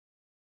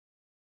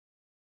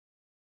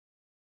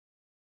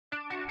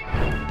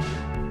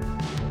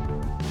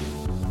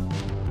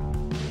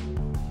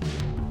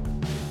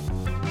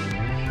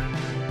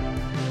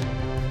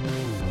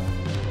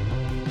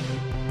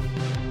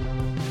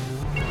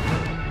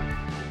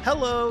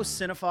Hello,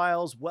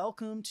 Cinephiles.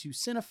 Welcome to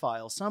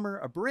Cinephile Summer,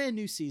 a brand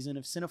new season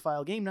of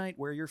Cinephile Game Night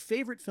where your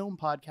favorite film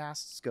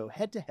podcasts go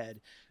head-to-head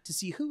to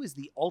see who is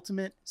the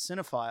ultimate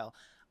cinephile.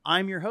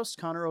 I'm your host,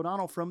 Conor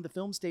O'Donnell from the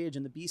Film Stage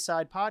and the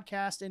B-Side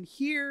podcast, and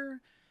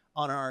here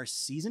on our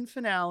season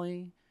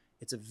finale,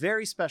 it's a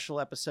very special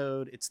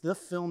episode. It's the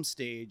Film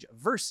Stage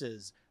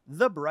versus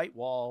the Bright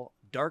Wall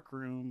Dark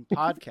Room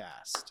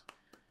podcast.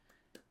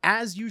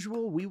 As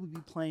usual, we will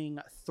be playing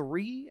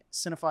 3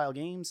 Cinephile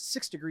games,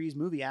 6 Degrees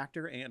Movie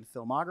Actor and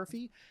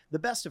Filmography. The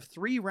best of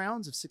 3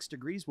 rounds of 6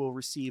 Degrees will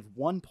receive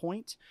 1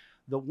 point.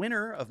 The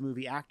winner of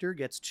Movie Actor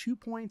gets 2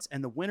 points,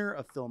 and the winner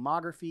of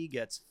Filmography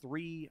gets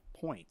 3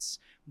 points.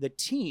 The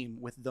team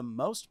with the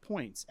most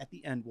points at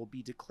the end will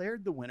be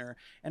declared the winner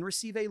and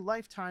receive a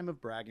lifetime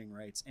of bragging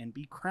rights and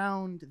be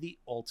crowned the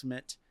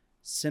ultimate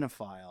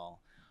cinephile.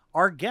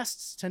 Our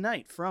guests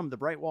tonight from the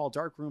Bright Wall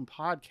Dark Room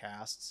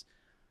podcasts.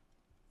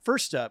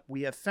 First up,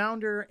 we have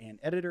founder and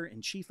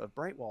editor-in-chief of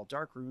Bright Wall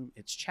Dark Room.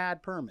 It's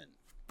Chad Perman.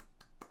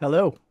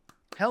 Hello.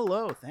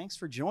 Hello. Thanks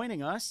for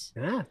joining us.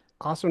 Yeah,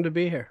 awesome to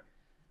be here.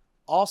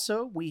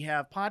 Also, we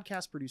have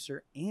podcast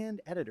producer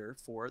and editor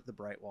for the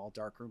Bright Wall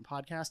Dark Room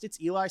podcast.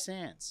 It's Eli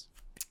Sands.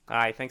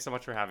 Hi, thanks so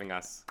much for having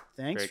us.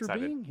 Thanks for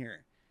being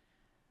here.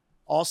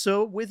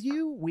 Also with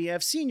you, we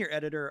have senior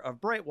editor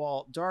of Bright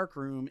Wall Dark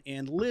Room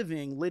and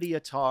living Lydia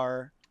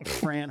Tarr,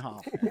 Fran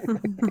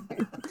Hoepfner.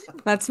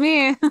 That's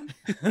me.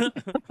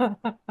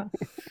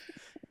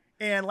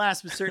 And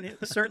last but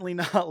certainly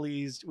not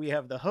least, we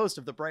have the host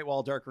of the Bright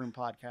Wall Dark Room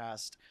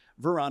podcast,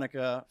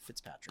 Veronica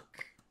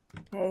Fitzpatrick.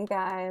 Hey,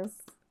 guys.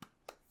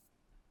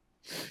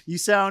 You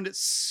sound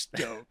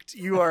stoked.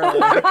 You are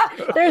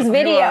like, there's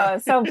video,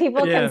 so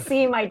people can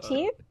see my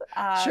teeth.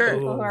 Sure.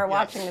 People who are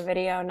watching the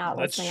video, not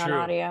listening on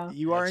audio.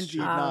 You are indeed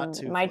not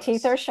toothless. My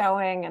teeth are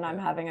showing, and I'm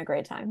having a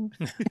great time.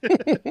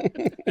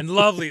 And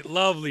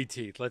lovely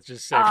teeth. Let's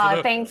just say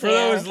thank for you.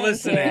 those Thank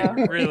listening,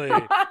 you. really.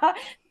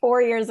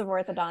 4 years of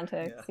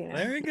orthodontics. You know.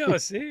 There you go.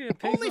 See, it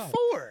pays Only off.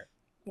 4.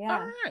 Yeah,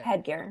 All right.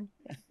 headgear.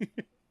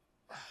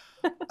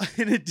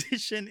 In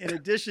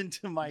addition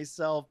to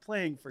myself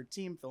playing for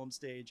Team Film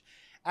Stage,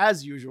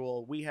 as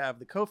usual, we have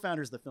the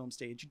co-founders of the Film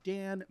Stage,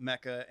 Dan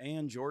Mecca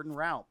and Jordan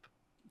Raup.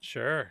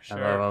 Sure.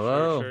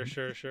 Hello.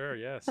 Sure.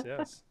 Yes.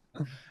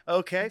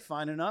 Okay,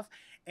 fine enough.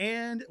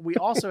 And we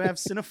also have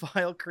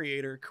cinephile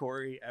creator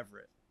Cory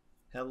Everett.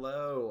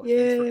 Hello.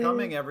 Yay. Thanks for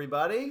coming,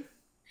 everybody.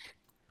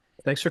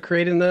 Thanks for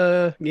creating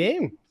the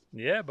game.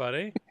 Yeah,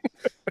 buddy.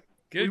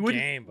 Good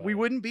game, buddy. We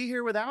wouldn't be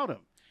here without him.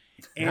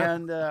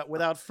 And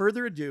without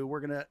further ado, we're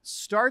going to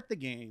start the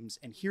games,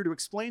 and here to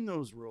explain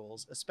those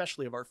rules,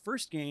 especially of our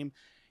first game,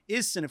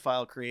 is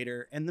Cinephile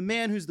Creator, and the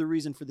man who's the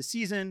reason for the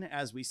season.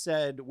 As we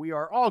said, we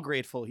are all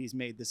grateful he's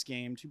made this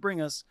game to bring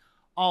us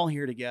all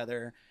here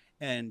together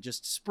and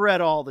just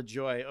spread all the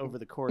joy over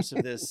the course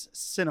of this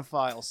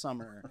Cinephile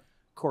Summer.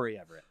 Cory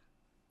Everett.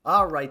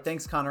 All right.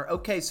 Thanks, Connor.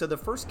 Okay, so the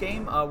first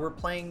game we're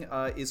playing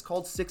is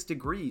called 6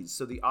 Degrees.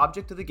 So the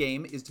object of the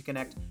game is to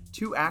connect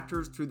 2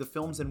 actors through the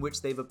films in which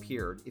they've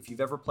appeared. If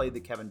you've ever played the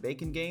Kevin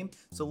Bacon game,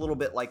 it's a little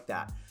bit like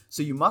that.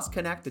 So you must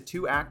connect the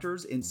 2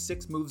 actors in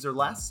 6 moves or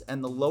less,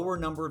 and the lower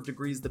number of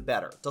degrees, the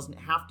better. It doesn't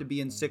have to be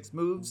in 6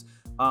 moves.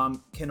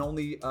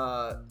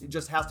 It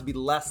just has to be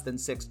less than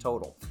 6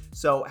 total.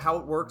 So how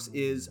it works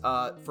is,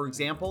 for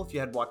example, if you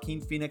had Joaquin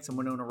Phoenix and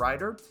Winona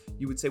Ryder,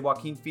 you would say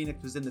Joaquin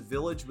Phoenix was in The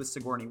Village with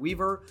Sigourney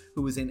Weaver,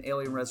 who was in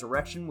Alien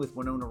Resurrection with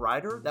Winona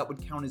Ryder. That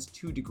would count as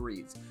 2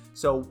 degrees.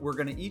 So we're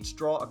going to each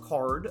draw a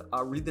card,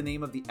 read the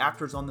name of the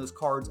actors on those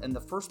cards, and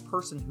the first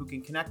person who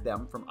can connect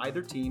them from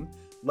either team,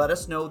 let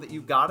us know that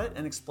you got it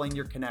and explain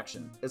your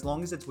connection. As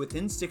long as it's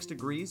within 6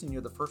 degrees and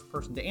you're the first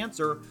person to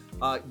answer,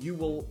 you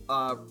will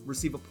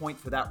receive a point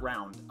for that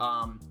round.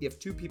 If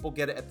 2 people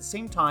get it at the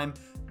same time,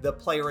 the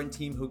player and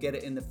team who get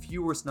it in the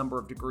fewest number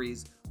of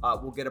degrees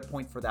will get a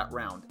point for that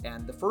round.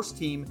 And the first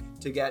team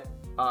to get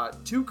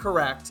 2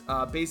 correct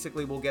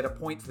basically will get a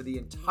point for the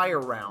entire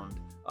round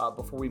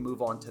before we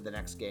move on to the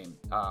next game.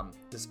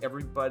 Does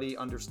everybody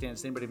understand?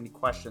 Does anybody have any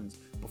questions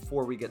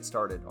before we get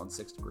started on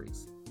 6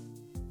 Degrees?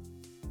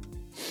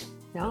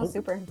 No,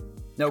 super.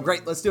 No,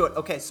 great. Let's do it.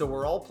 Okay, so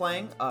we're all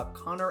playing.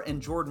 Connor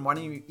and Jordan, why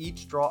don't you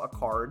each draw a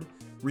card,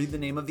 read the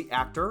name of the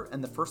actor,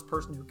 and the first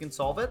person who can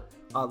solve it,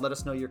 let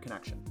us know your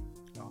connection.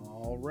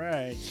 All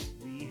right.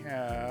 We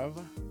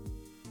have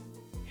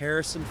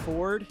Harrison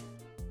Ford.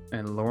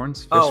 And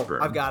Lawrence Fishburne.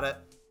 Oh, I've got it.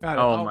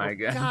 Oh my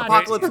God.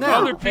 Apocalypse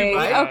Now. Hey,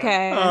 right?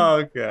 okay.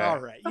 Okay. All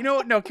right. You know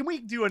what? No, can we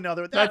do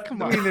another?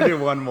 Come on. We need to do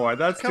one more.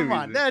 That's Come too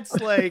on. easy. That's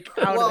like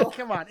out Well- of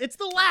come on. It's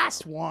the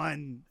last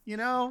one, you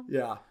know?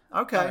 Yeah.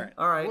 Okay.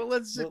 All right.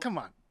 Well, come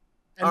on.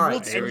 And, all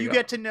right, there we you go.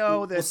 get to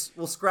know this.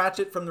 We'll scratch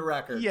it from the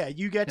record. Yeah,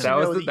 you get to That know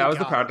was that was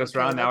the you got practice it,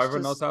 okay? round. Now That's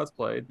everyone knows just- how it's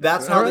played.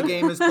 That's how the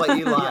game is played,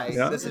 Eli.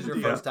 Yeah. This is your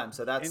Indeed. first time,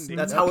 so that's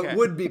Indeed. how Okay. it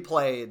would be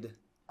played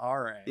All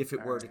right. if it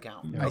all were right. to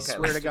count. I Okay,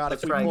 swear to God,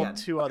 let's if we try pull again.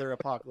 2 other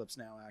Apocalypse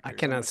Now actors. I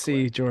cannot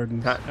see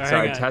Jordan. Sorry,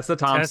 Hang on. Tessa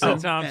Thompson.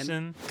 Tessa Thompson.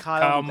 And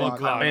Kyle Kyle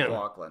MacLachlan.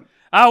 McLaughlin.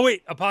 Oh,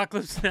 wait.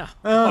 Apocalypse Now.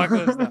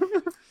 Apocalypse Now.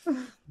 All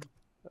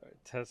right,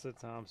 Tessa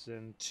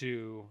Thompson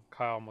to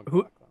Kyle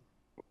MacLachlan.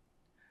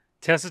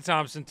 Tessa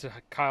Thompson to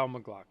Kyle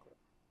MacLachlan.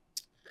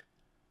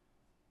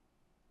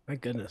 My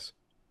goodness.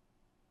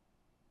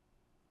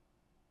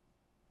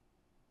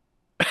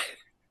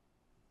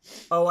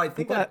 Oh, I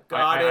think I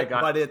got it,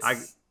 but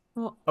it's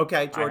Well, okay.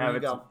 I Jordan, have you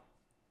it. go.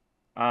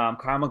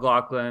 Kyle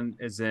MacLachlan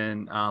is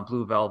in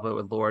Blue Velvet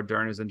with Laura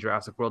Dern, who's in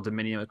Jurassic World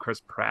Dominion with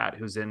Chris Pratt,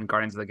 who's in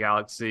Guardians of the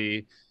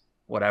Galaxy,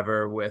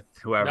 whatever, with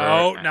whoever.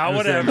 No, not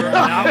who's in, whatever.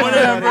 Not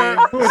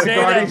whatever. Say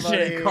that Guardians,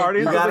 shit.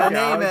 Guardians You of the gotta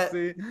name it.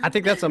 Galaxy. I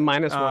think that's a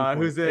minus one.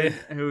 Who's in?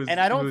 Who's? And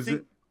I don't who's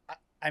think.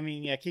 I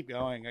mean, yeah, keep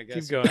going. I guess.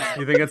 Keep going.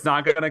 You think it's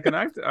not gonna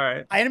connect? All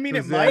right. I mean,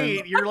 it Who's might.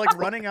 in? You're like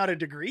running out of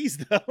degrees,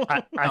 though.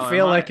 I Oh,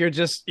 feel am like I? you're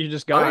just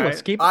going. All Let's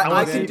right. keep. I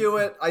wanna can see- do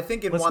it. I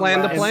think in Let's one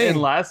land the last. plane.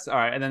 Unless, all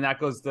right, and then that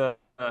goes to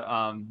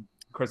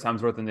Chris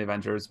Hemsworth in the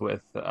Avengers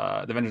with the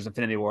Avengers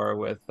Infinity War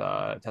with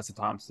Tessa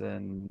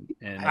Thompson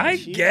and I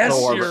She- guess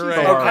Thor- you're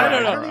right. Thor I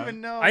don't know. I don't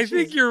even know. I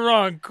think you're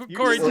wrong. You're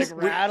Corey, just, just,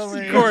 like,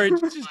 rattling. Corey,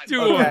 just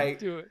do Okay. it.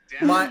 Do it.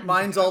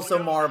 Mine's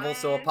also Marvel,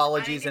 so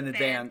apologies in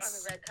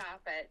advance.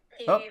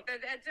 Oh.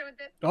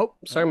 Oh,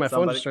 sorry, my phone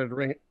Somebody- just started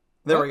ringing.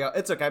 There we go.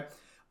 It's okay.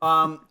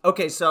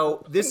 Okay,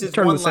 so this is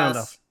Turn one the sound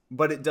less, off.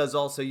 but it does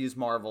also use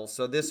Marvel.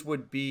 So this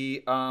would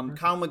be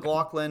Kyle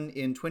MacLachlan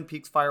in Twin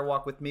Peaks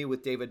Firewalk with Me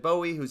with David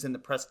Bowie, who's in The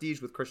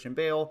Prestige with Christian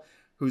Bale,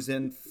 who's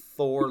in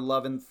Thor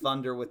Love and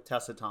Thunder with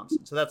Tessa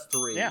Thompson. So that's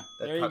 3. Yeah,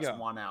 that there you cuts go.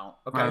 one out.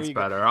 Okay. That's you go.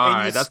 better. All And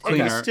right, you, that's and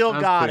cleaner. you still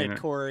That's got cleaner. it,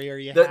 Corey. Are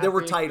you There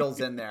were happy?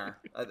 titles in there.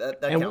 That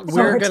And counts.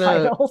 we're more gonna-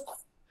 titles.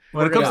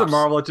 When it comes to Yeah.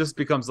 Marvel, it just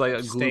becomes like a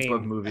group Stain.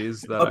 of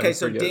movies. That Okay, I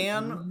so forget.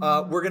 Dan,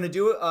 we're going to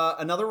do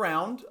another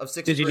round of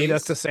 6 Did you need degrees.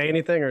 us to say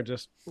anything, or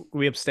just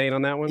we abstain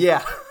on that one?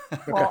 Yeah.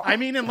 Well, I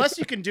mean, unless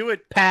you can do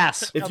it.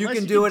 Pass. If you Unless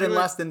can you do can it in do it-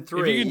 less than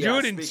 3. If you can do yeah,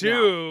 it in speak now.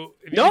 2.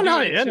 if you No, can do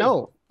no, it in yeah, 2.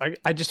 no.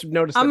 I just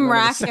noticed. that I'm none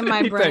of us said racking my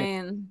anything.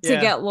 brain to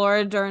Yeah. get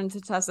Laura Dern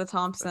to Tessa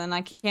Thompson.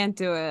 I can't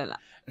do it.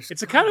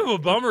 It's a kind of a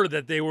bummer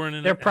that they weren't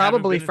in. They're haven't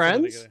probably been in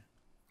something friends? together.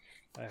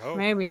 I hope.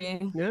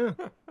 Maybe. Yeah.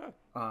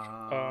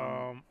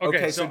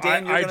 Okay, so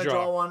Dan, you're I going to draw.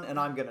 draw one, and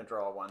I'm going to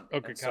draw one. Okay,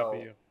 And copy so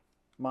you.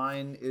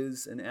 Mine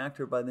is an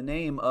actor by the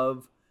name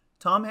of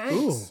Tom Hanks.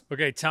 Ooh.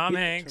 Okay, Tom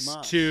Hanks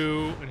Tomas.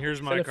 2, and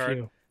here's my Said a card.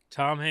 few.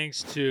 Tom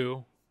Hanks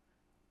 2,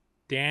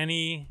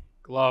 Danny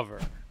Glover.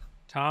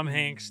 Tom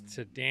Hanks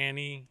to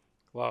Danny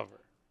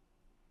Glover.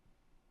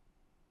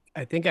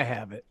 I think I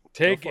have it.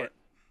 Take for it.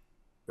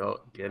 Go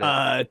get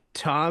it.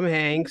 Tom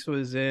Hanks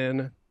was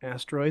in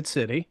Asteroid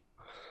City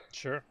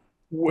Sure.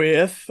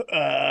 with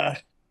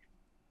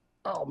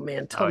oh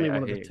man, tell Oh, me yeah,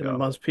 one of here the you go.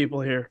 Tinderbox people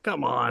here.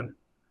 Come on.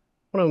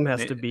 One of them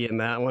has to be in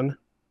that one.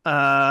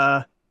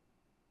 Was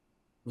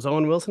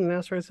Owen Wilson in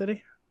Asteroid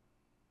City?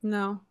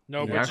 No.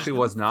 No, He but actually just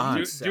was not.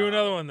 do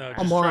another one though.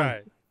 Come Just on. try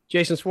it.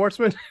 Jason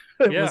Schwartzman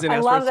Yeah. was in I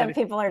Asteroid love that City.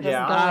 people are just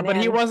Yeah. going But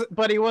he in. wasn't.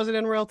 But he wasn't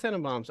in Royal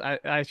Tenenbaums.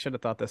 I should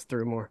have thought this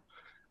through more.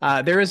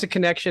 There is a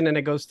connection, and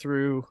it goes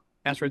through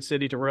Asteroid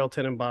City to Royal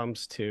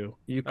Tenenbaums too.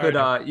 You All could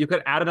right. you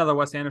could add another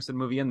Wes Anderson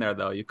movie in there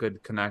though. You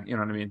could connect. You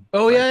know what I mean?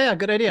 Oh Like, yeah,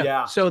 good idea.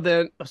 Yeah. So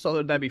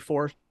that'd be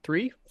four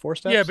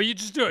steps. Yeah, but you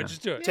just do it.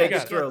 Just do it. Take You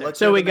us got it. through. Let's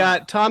So hear we the math.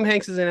 got Tom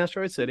Hanks is in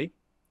Asteroid City,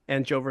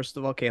 and Joe versus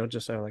the volcano.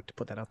 Just so I like to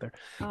put that out there.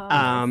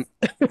 Oh,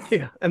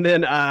 Yeah, and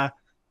then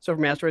so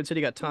from Asteroid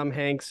City, you got Tom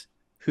Hanks,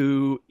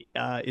 who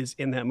is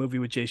in that movie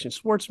with Jason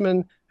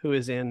Schwartzman, who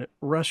is in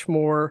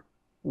Rushmore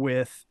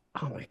with.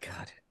 Oh my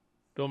God.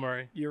 Bill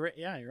Murray. You're right.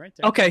 Yeah, you're right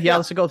there. Okay, yeah, Yeah.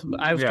 let's go.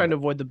 I was Yeah. trying to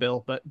avoid the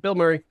Bill, but Bill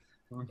Murray,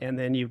 and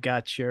then you've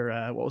got your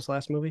what was the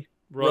last movie?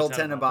 Royal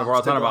Tenenbaums. Tenenbaums. The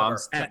Royal to Glover.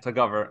 Tenenbaums to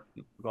Glover.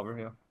 Glover,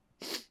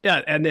 yeah.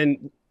 Yeah, and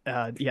then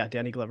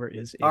Danny Glover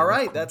is. In, All of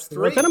right, course, that's the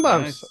Royal 3.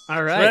 Tenenbaums. Nice. All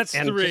So right, that's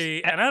and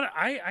 3, and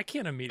I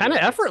can't immediately. Kind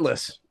of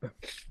effortless.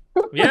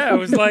 Yeah, it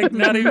was like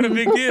not even a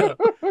big deal.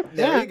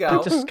 There you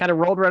go. It just kind of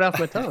rolled right off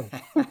my tongue.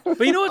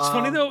 But you know what's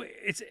funny Um, though?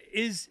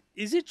 Is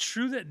it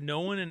true that no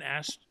one in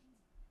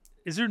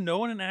is there no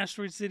one in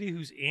Asteroid City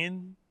who's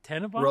in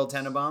Tenenbaums? Royal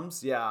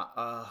Tenenbaums. Yeah.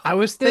 I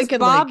was Does thinking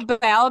Bob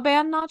like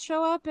Balaban not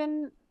show up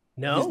in?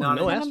 no, He's not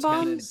no in Asteroid.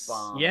 Tenenbaums?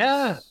 Tenenbaums.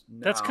 Yeah.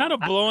 That's No. kind of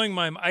blowing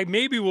my. I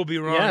maybe will be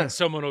wrong, Yeah. and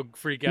someone will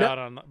freak No. out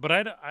on. But I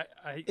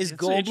Is it's an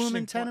Goldblum interesting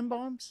in point.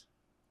 Tenenbaums?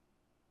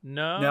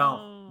 No,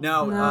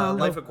 No. No.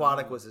 Life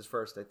Aquatic was his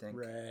first, I think.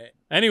 Right.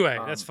 Anyway,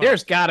 Um, that's fine.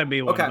 There's got to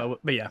be one, Okay.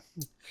 but yeah.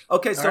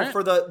 Okay, so All right.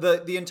 for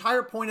the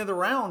entire point of the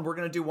round, we're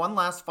going to do one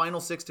last final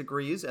 6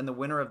 degrees, and the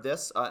winner of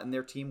this and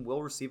their team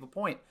will receive a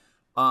point.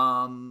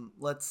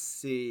 Let's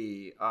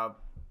see.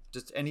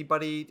 Just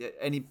anybody,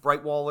 any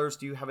Bright Wallers?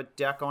 Do you have a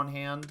deck on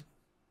hand?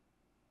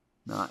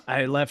 Not.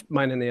 I left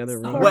mine in the other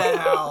room.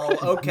 Well,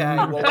 okay.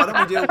 Well, why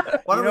don't we do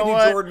You know do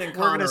what? Jordan and We're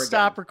Connor gonna again?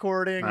 stop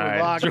recording. All We're right.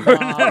 locking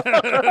off.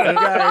 You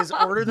guys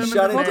order them.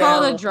 Shut in it the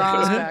down. mail. We'll call it a draw.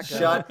 Pick us back up.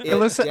 Shut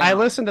it I down.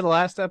 listened to the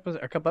last episode,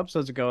 a couple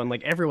episodes ago, and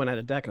like everyone had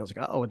a deck, and I was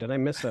like, "Oh, did I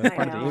miss a I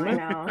part of the know, I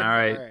email?" know. All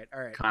right,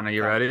 All right. Connor,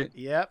 you ready?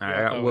 Yep. All right,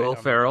 I got Oh, Will wait,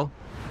 I'm- Ferrell.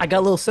 I got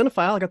a little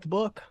cinephile. I got the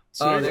book.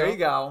 Oh, there you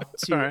go.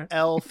 To All right.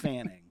 Elle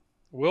Fanning.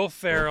 Will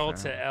Ferrell Will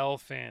to Ferrell. Elle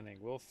Fanning.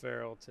 Will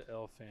Ferrell to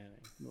Elle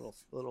Fanning.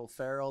 Little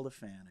Farrell to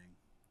Fanning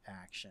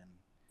action.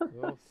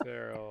 Will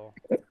Ferrell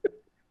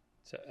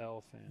to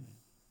Elle Fanning.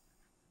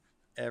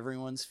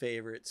 Everyone's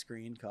favorite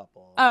screen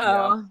couple.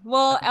 Oh,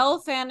 well, Elle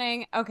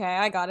Fanning. Okay,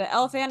 I got it.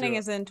 Elle Fanning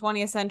is in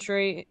 20th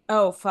Century.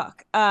 Oh,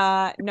 fuck.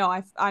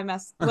 No, I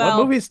messed. What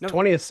Well, movie's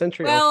 20th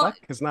Century? well, Oh, fuck.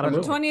 It's not a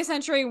movie. 20th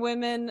Century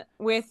Women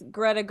with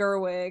Greta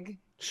Gerwig.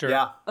 Sure.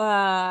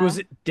 Yeah. Who's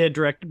did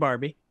direct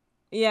Barbie?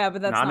 Yeah,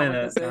 but that's Not not in what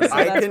it. this is. So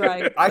I that's can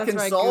right. I That's can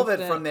right, solve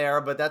goofed it from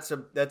there, but that's a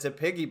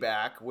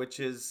piggyback, which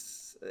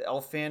is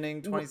Elle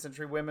Fanning, 20th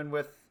Century Women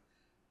with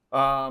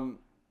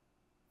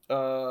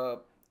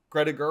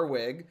Greta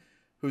Gerwig,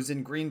 who's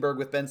in Greenberg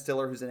with Ben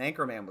Stiller, who's in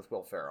Anchorman with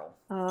Will Ferrell.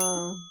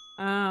 Oh.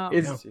 Oh.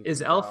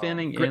 Is Elle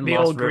Fanning in The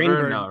Lost old River?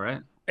 Greenberg. No,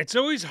 right? It's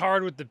always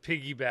hard with the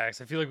piggybacks.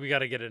 I feel like we got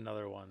to get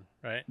another one,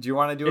 right? Do you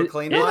want to do a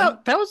clean Yeah, one?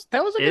 that was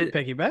a good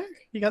piggyback.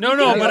 You got No,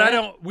 the- but I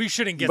don't. We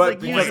shouldn't get But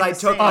the because point. I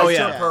took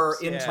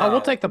her intro. Oh,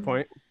 we'll take the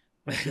point.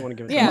 If you want to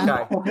give it.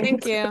 Yeah. Okay.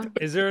 Thank you.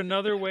 Is there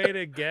another way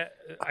to get?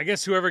 I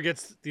guess whoever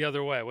gets the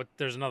other way.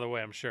 There's another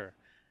way, I'm sure.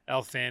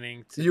 Elle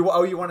Fanning. You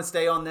want to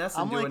stay on this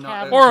and I'm do like another?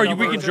 having- Or No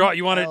we can version. draw.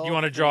 You want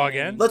to draw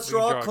again? Let's We can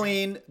draw again.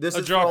 clean. This A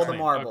is for draw all the clean.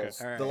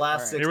 marbles. Okay. The All last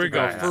right. six. Here we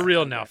go. degrees. For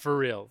real now. For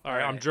real. All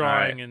right. I'm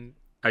drawing All and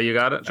Oh, you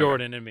got it?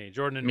 Jordan and me.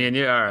 Jordan and Me and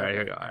you? All right, here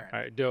we go. All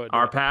right. Do it.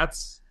 Our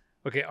Pats,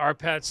 Okay. Our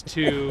Pats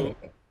 2.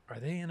 Are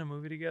they in a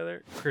movie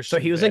together? So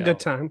Christian he was in Bale. Good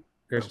Time.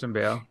 Christian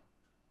Bale.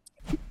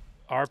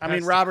 Our I mean,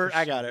 Pats Robert,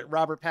 I Christian- got it.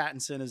 Robert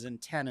Pattinson is in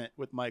Tenet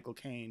with Michael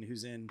Caine,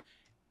 who's in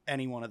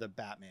any one of the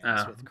Batmans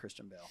Oh. with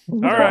Christian Bale.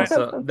 All right.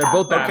 So they're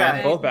both Batman.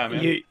 Okay. Both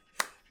Batman. You,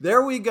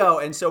 There we go.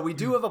 And so we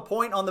do have a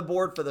point on the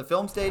board for the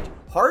film stage.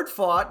 Hard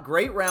fought.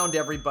 Great round,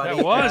 everybody.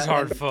 That was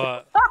hard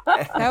fought.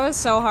 That was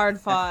so hard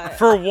fought.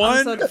 For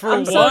one,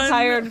 I'm so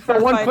tired. for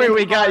one point fighting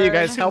we got, you hard.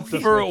 guys helped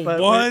us For with, but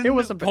one it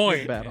was a big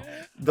point. battle.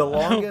 The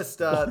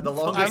longest I'm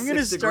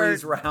gonna 6 degrees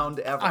start- round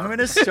ever. I'm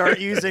gonna start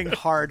using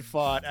hard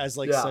fought as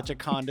like Yeah. such a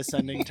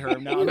condescending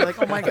term now. I'm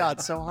like, oh my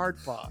god, so hard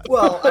fought.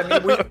 Well, I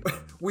mean,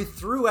 we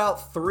threw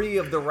out 3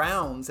 of the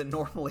rounds, and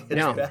normally it's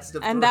Yeah. best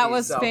of 3. And that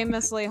was so,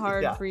 famously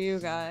hard Yeah. for you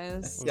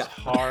guys Yeah.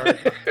 Hard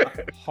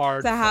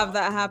to have fought.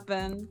 that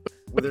happen.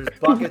 Well, there's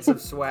buckets of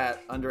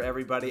sweat under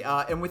everybody.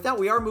 And with that,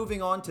 we are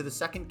moving on to the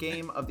second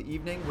game of the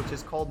evening, which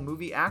is called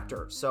Movie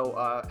Actor. So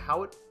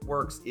how it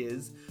works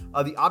is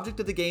the object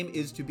of the game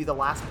is to be the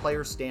last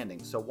player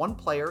standing. So one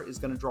player is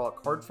going to draw a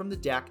card from the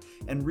deck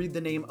and read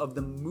the name of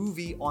the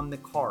movie on the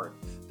card.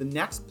 The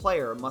next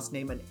player must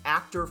name an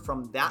actor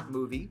from that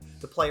movie.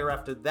 The player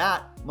after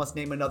that must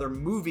name another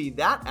movie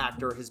that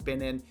actor has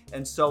been in,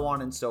 and so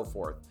on and so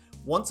forth.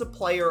 Once a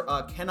player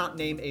cannot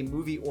name a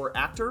movie or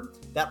actor,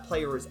 that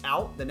player is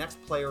out. The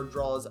next player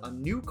draws a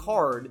new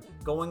card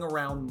going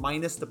around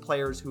minus the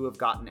players who have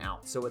gotten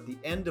out. So at the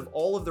end of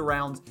all of the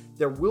rounds,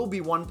 there will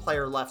be one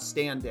player left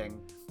standing.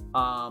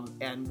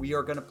 And we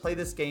are going to play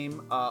this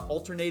game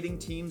alternating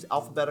teams,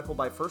 alphabetical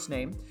by first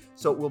name.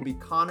 So it will be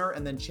Connor,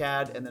 and then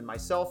Chad, and then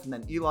myself, and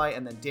then Eli,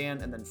 and then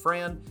Dan, and then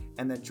Fran,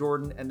 and then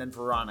Jordan, and then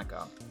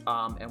Veronica.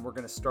 And we're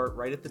going to start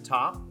right at the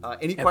top.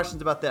 Any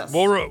questions about this?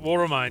 We'll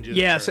remind you.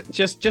 Yes,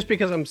 just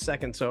because I'm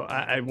second, so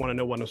I want to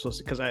know what I'm supposed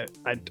to, because I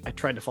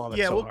tried to follow that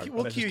Yeah, so we'll hard.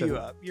 we'll but I cue just you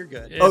didn't. up. You're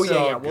good. Oh, It's yeah,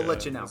 all yeah, we'll good.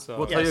 let you know. It's all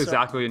We'll good. tell you so-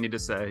 exactly what you need to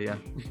say. Yeah.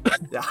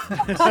 Yeah.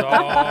 It's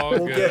all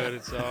We'll good. get-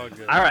 It's all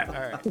good. All right. All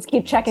right. Let's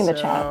keep checking the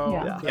So,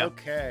 chat. Yeah.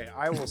 Okay,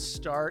 I will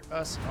start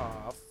us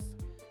off.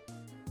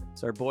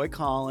 It's our boy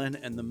Colin,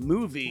 and the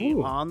movie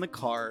Ooh. on the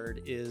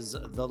card is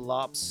The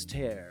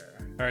Lobster.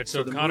 All right. So,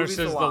 So the Connor movie's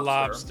says The the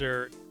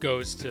Lobster. lobster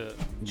goes to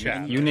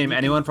Chad. You name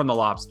anyone from The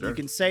Lobster. You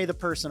can say the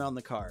person on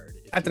the card.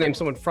 I have to name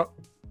someone from.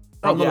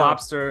 From The yeah.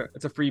 Lobster.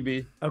 It's a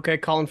freebie. Okay,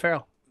 Colin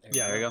Farrell.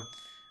 Yeah. There you go.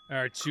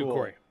 All right. To Cool.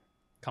 Corey.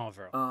 Colin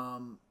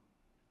Farrell.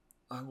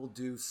 I will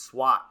do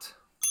SWAT.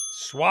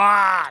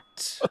 SWAT.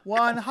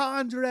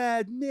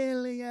 $100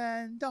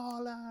 million.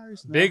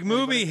 Big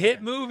movie.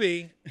 Hit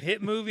movie.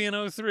 Hit movie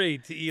in 03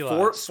 to Eli.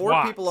 Four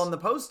SWAT. people on the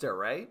poster,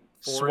 right?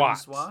 4 in SWAT.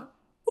 SWAT.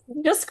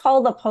 Just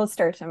call the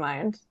poster to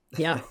mind.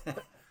 Yeah.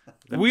 poster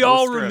We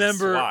all of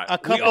remember SWAT. A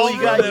couple. all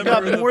You got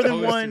remember the more than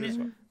poster as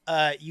one.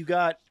 well. You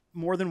got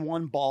more than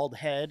one bald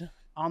head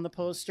on the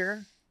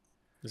poster.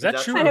 Is that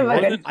Is that true? kind of a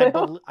More good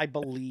than- I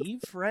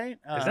believe, right?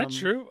 Is that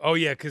true? Oh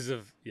yeah, because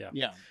of yeah.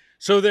 Yeah.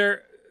 So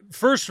their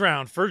first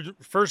round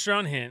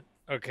hint.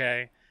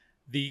 Okay,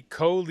 the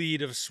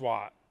co-lead of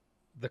SWAT,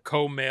 the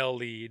co-male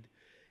lead,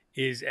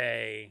 is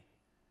a.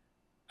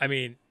 I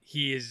mean,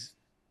 he has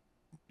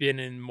been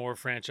in more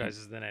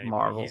franchises than anybody.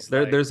 Marvel. He's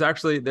like-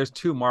 There's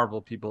 2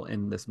 Marvel people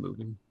in this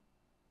movie.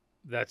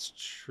 That's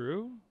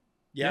true.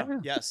 Yeah.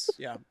 Yes.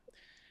 Yeah.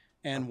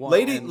 And one.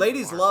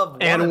 Ladies love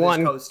one of And his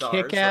one co-stars,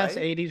 kick-ass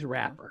right? 80s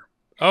rapper.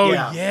 Oh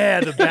Yeah. yeah,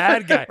 the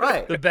bad guy.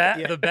 Right. The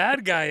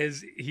bad guy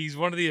he's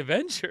one of the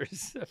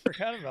Avengers. I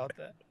forgot about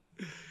that.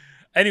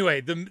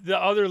 Anyway, the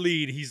other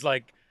lead, he's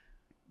like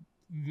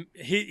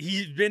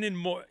he's been in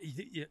more.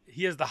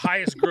 He has the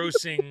highest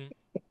grossing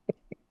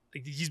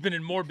He's been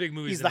in more big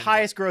movies. He's than the anybody.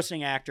 highest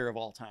grossing actor of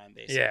all time,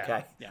 basically. Yeah.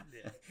 Okay.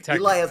 Yeah.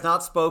 Eli has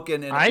not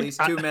spoken in at least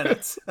 2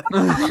 minutes.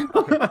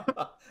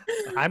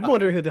 I'm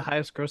wondering who the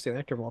highest grossing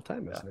actor of all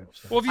time is now.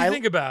 So. Well, if you I-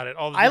 think about it,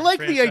 all the I like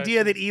different the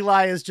idea that franchises-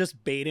 Eli is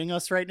just baiting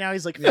us right now.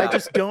 He's like, if I Yeah.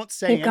 just don't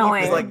say Keep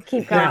going. anything, like,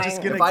 Keep they're going.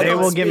 just gonna If I They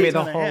don't will give me speak the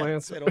on the whole head.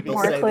 answer. It'll be He'll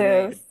More say the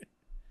name. clues.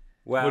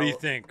 Well, What do you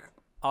think?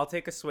 I'll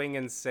take a swing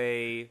and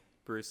say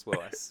Bruce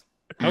Willis.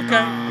 Okay,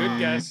 good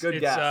guess. Good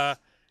guess.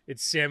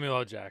 It's Samuel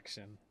L.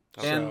 Jackson.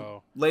 And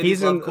So ladies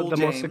He's love in Cool the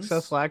most James,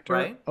 successful actor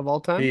right? of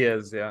all time. He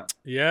is, yeah.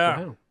 yeah,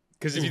 Wow.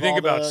 because if you Of think all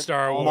about the-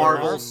 Star Wars,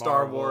 Marvel, and Star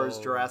Marvel- Wars,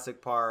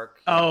 Jurassic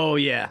Park. Oh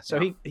yeah,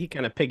 so Yeah. he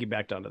kind of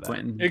piggybacked onto that.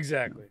 Quentin.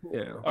 exactly.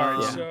 Yeah, All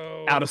right, Yeah.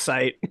 so out of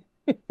sight.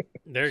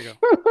 there you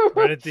go.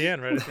 Right at the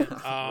end. Right at the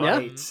end.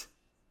 Right.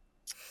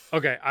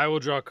 Okay, I will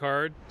draw a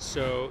card.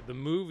 So the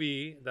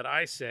movie that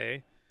I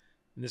say,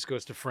 and this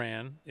goes to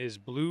Fran, is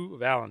Blue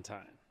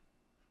Valentine.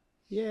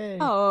 Yay.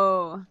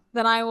 Oh,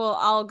 then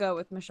I'll go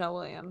with Michelle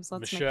Williams.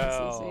 Let's make this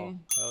Michelle.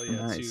 easy. Hell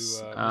yeah, Nice.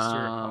 to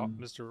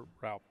Mr.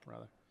 Raup,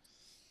 rather.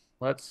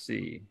 Let's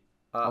see.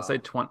 I'll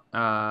say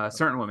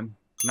certain women,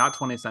 not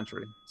 20th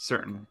century.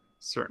 Certain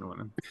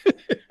women.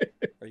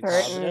 Are you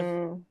positive?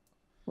 Certain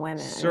women.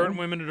 Certain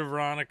women to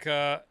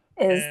Veronica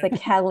is and the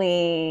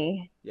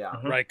Kelly Yeah.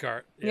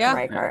 Reichardt. Yeah.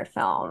 Reichardt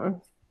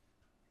film.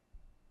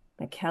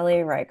 The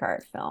Kelly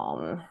Reichardt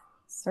film.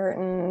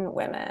 Certain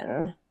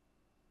women.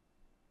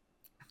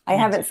 I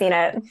haven't seen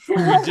it. We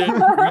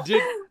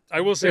did.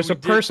 I will say There's we a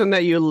did- person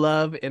that you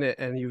love in it,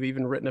 and you've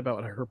even written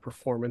about her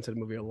performance in a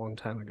movie a long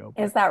time ago.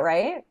 Is that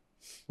right?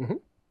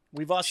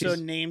 We've also She's-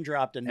 name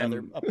dropped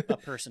another a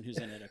person who's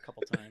in it a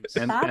couple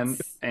times.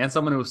 And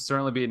someone who will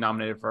certainly be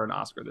nominated for an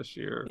Oscar this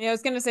year. Yeah, I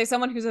was gonna say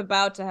someone who's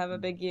about to have a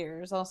big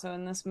year is also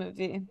in this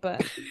movie,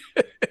 but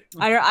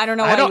I don't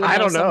know why you would I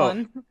don't know.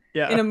 someone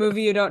Yeah, in a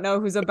movie you don't know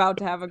who's about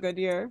to have a good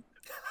year.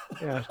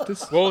 yeah.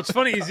 Well, what's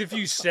funny is if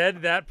you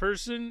said that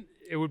person,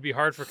 it would be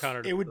hard for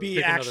Connor to It would be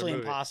pick another actually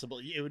movie. impossible.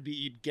 It would be,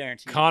 you'd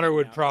guarantee. Connor it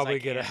would now, 'cause probably I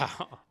get it can't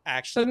out. So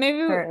Actually, maybe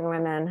Certain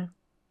women.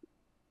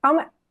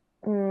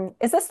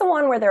 Is this the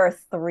one where there are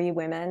 3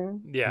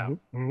 women? Yeah.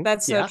 Mhm.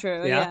 that's so Yeah, true.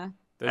 yeah. Yeah.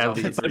 There's At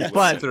only least. 3 women.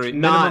 But Three.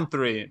 not-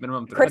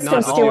 Minimum three. Kristen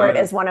not all Stewart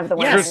women. is one of the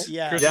women. yes,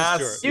 yes. Kristen Yes.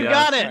 Stewart. You Yeah.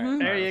 got it. Mhm.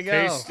 There you go.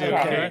 Kate Stewart.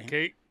 Okay.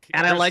 Kate-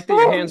 And I like that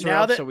Kristen- your hands were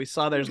Now up, that- so we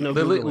saw there's no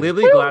Lily, Googling.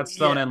 Lily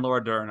Gladstone Yeah. and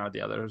Laura Dern are the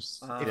others.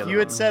 If the If other you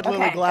had ones. said Lily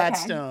Okay, okay.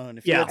 Gladstone,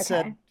 if you Yeah. had said,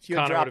 Okay. if you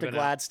had Connor dropped would've a been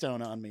out.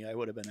 Gladstone on me, I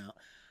would have been out.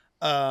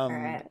 All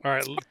right. All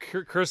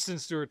right, Kristen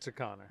Stewart to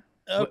Connor.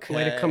 Okay.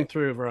 Way to come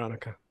through,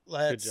 Veronica.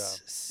 Let's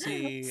job.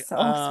 see. So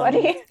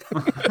sweaty.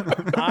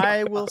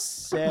 I will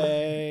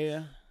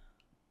say.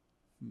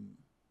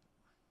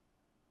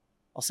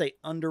 I'll say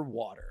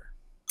Underwater.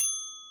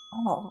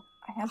 Oh,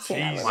 I have seen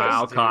that Jeez. movie.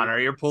 Wow, Dude. Connor,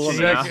 you're pulling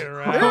me Second out.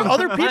 round. There are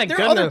other My people. There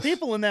are other goodness.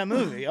 people in that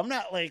movie. I'm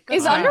not like.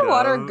 Is kind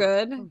Underwater of.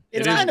 good? It's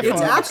It is kind of good.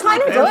 fun. It's kinda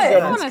actually good.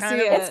 really I wanna see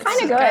it. It's kinda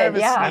kind good, of a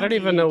yeah. I don't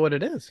even know what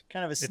it is.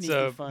 Kind of a It's sneaky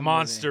a fun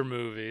monster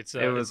movie. It's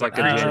It was like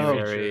a a Oh.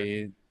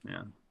 January.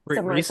 Yeah.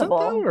 Recent though,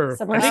 Submersible. or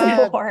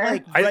Submersible horror.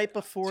 like I- right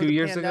before 2 the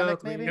years ago, pandemic,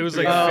 3 maybe. It was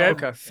years like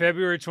ago. okay.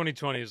 February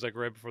 2020. It was like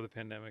right before the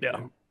pandemic.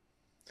 Yeah.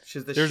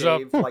 She's the There's a-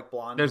 shaved, like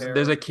blonde hair.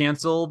 There's a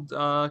canceled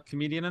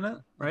comedian in it,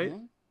 right?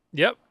 Mhm.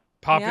 Yep.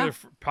 Popular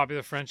Yeah.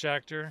 popular French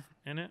actor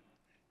in it.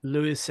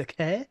 Louis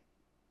C.K.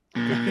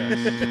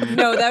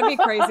 No, that'd be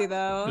crazy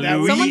though.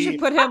 Louis. Someone should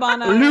put him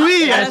on a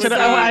Louis. on I a should stage.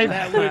 I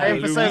That would be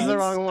emphasized the Louis.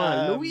 wrong one.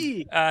 Um,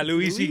 Louis.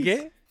 Louis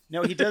C.K.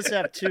 No, he does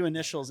have 2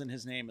 initials in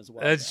his name as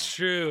well. That's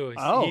true.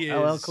 Oh, He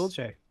LL is- Cool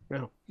J.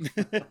 No.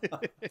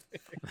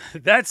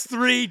 That's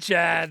 3,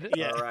 Chad.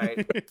 Yeah. All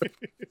right.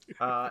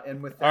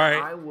 And with that, All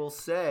right. I will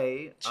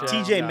say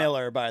T.J.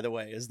 Miller, by the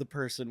way, is the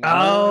person.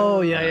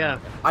 Oh yeah, yeah.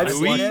 I've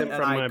Louis? seen it and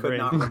From I my could brain.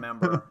 not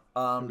remember.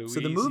 So the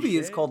Louis movie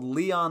is CK? called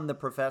Leon the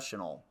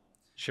Professional,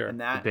 Sure. and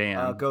that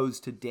Dan. goes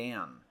to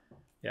Dan.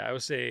 Yeah, I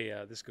would say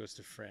this goes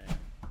to Fran.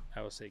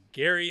 I would say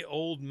Gary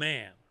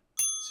Oldman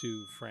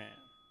to Fran.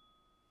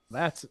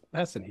 That's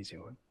an easy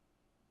one.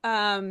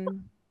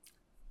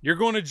 You're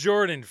going to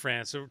Jordan,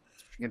 Fran. So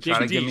You can dig try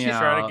to get deep. me Try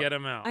to out. get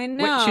him out. I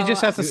know. Wait, she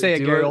just has to say a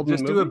Do Gary a- Oldman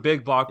Just do a movie?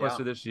 big blockbuster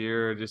Yeah. this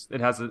year. Just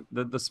it has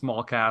the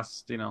small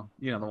cast. You know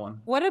the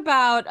one. What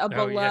about a Oh,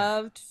 yeah.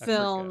 beloved I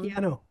film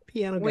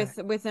Piano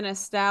guy. with an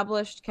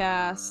established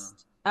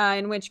cast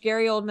in which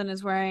Gary Oldman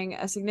is wearing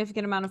a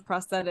significant amount of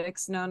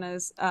prosthetics known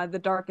as The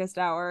Darkest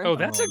Hour? Oh,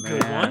 that's a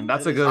good man. one.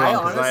 That's a good I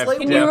one. 'cause honestly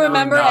have Can you definitely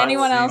remember not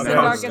anyone seen else in that.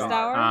 Darkest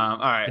Hour? All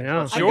right. Yeah.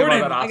 Let's talk Jordan.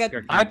 about I got-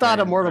 Oscar I thought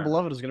campaign. Immortal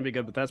Beloved was going to be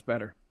good, but that's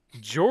better.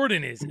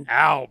 Jordan is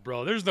out,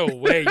 bro. There's no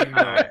way you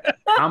know it.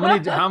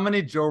 How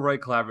many Joe Wright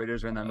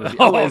collaborators are in that movie?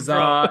 Oh, Oh, is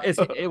bro.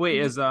 wait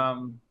is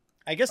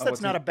I guess that's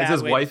what's not a his- bad is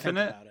his way wife to in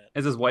think it? about it.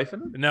 Is his wife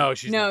in it? No,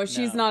 she's No, not.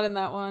 she's not in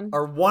that one.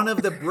 Or one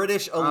of the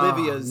British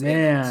Olivias. Oh,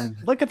 man.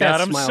 Look at God,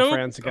 that smile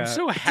Fran's got. I'm so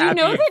Do you happy.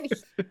 know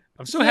that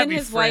I'm so he and happy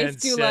his wife Fran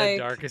do, said like,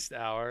 Darkest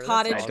Hour. That's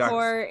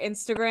cottagecore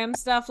awesome. Instagram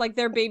stuff? Like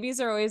their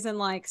babies are always in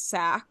like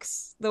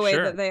sacks, the way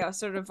Sure. that they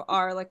sort of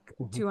are like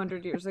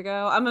 200 years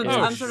ago. I'm Oh,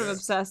 sort of sure.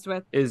 obsessed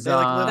with. Is They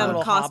like live them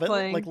little hobbit,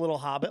 cosplaying. like little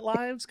hobbit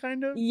lives,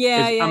 kind of.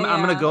 Yeah, is- yeah, I'm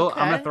gonna yeah. go. Okay.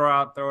 I'm gonna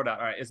throw it out.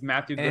 All right. Is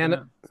Matthew good in And- it?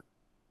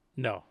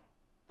 No.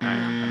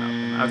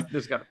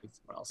 There's got to be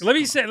someone else. Let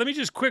me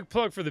just quick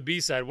plug for the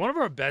B-side. One of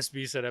our best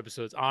B-side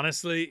episodes,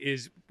 honestly,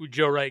 is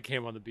Joe Wright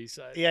came on the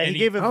B-side. Yeah, And he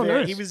gave a oh,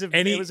 very, nice. he was a,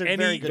 and he- it was a and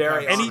very he- good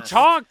Very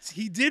conversation.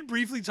 he did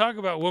briefly talk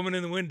about Woman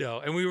in the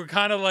Window, and we were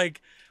kind of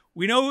like,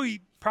 we know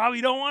we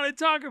probably don't want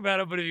to talk about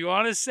it, but if you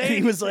want to say And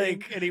he was anything-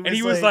 like, and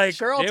he was like,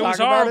 sure, I'll it talk was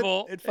about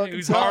horrible. It It fucking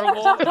was sucked."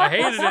 horrible. I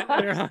hated it.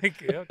 And you're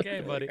like,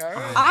 okay, buddy. All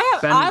right.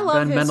 I love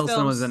Ben his Mendelsohn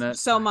films was in it.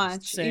 so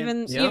much,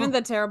 Same. Yeah. even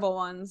the terrible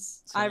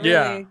ones. I Same. really,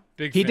 Yeah,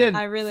 big He fan. did.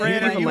 I really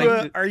Fran, like even it.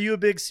 like- are you a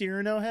big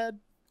Cyrano head?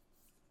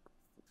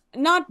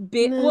 Not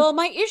big. Nah. Well,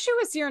 my issue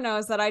with Cyrano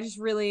is that I just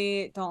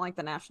really don't like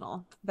the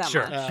National that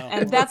Sure. much, Oh.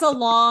 and that's a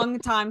long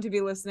time to be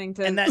listening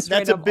to. And that's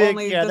straight a up big,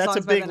 only yeah, the that's a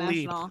songs by big the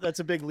leap. National. That's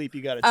a big leap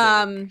you got to take.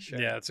 Um, Sure.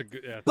 Yeah, it's a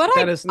good. Yeah. But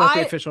That is not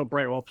the I- official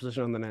Brightwell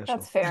position on the national.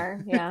 That's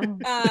fair. Yeah.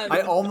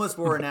 I almost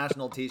wore a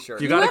National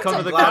T-shirt. You got to have come to-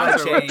 to the Glad I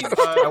concert. changed.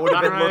 I would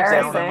have been looked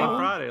down Embarrassing. on.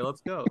 Friday.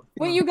 Let's go.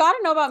 What you got to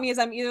know about me is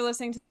I'm either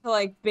listening to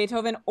like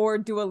Beethoven or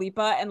Dua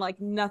Lipa, and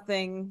like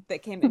nothing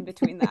that came in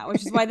between that,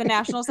 which is why the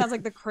National sounds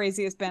like the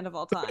craziest band of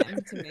all time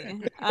to me.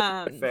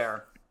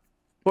 Fair.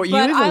 Well, you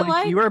But even I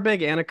like, you were a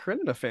big Anna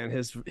Karenina fan.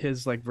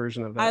 His like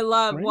version of that. I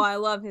love. right? Well, I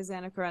love his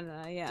Anna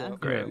Karenina. Yeah. Dope.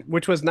 Great.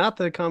 Which was not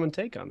the common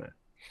take on that.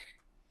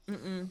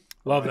 Mm-mm.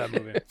 Love that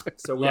movie.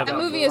 So we That That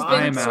got movie has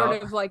Veronica- been I'm sort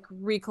out. of like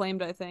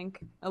reclaimed, I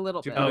think, a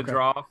little Did bit. you put Okay. a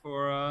draw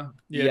for?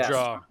 Yeah, Yes.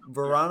 draw.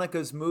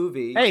 Veronica's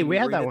movie. Hey, Can we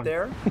you had read that it one.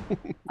 there.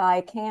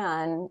 I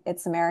can.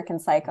 It's American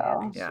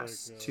Psycho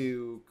Yes,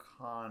 to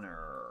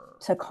Connor.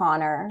 to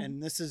Connor.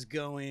 And this is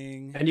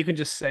going. And you can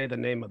just say the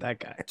name of that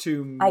guy.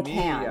 To me, I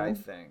can. I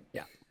think.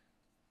 Yeah.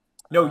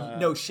 No,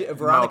 Uh,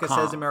 Veronica Con-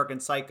 says American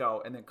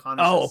Psycho, and then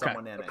Connor Oh, says okay.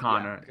 someone in it.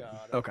 Connor.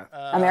 God. Okay.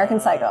 American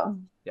Psycho.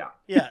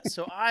 Yeah,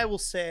 so I will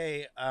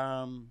say,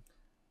 I'll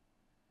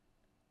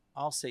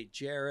say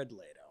Jared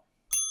Leto.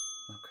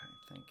 Okay,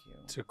 thank you.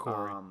 To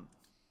Cory.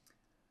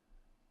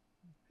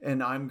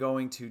 And I'm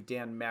going to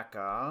Dan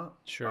Mecca.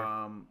 Sure.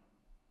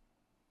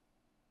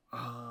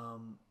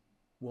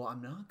 Well,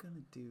 I'm not gonna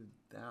do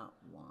that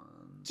one.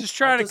 Just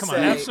try I'll to just come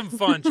on, have say- some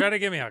fun. Try to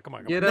get me out. Come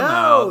on. Come Get on. him No,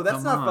 out. that's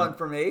Come not on. fun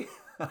for me.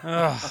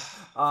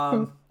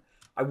 Ugh.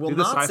 I will Do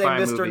the not say sci-fi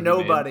Mr. movie he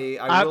Nobody.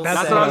 I will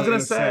that's say, what I was gonna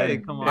say. say.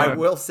 Come on. I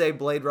will say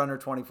Blade Runner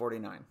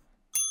 2049.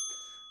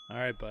 All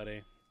right,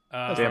 buddy.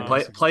 Dan,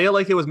 play it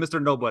like it was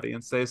Mr. Nobody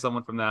and say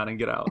someone from that and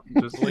get out.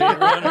 Just Blade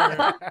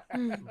Runner.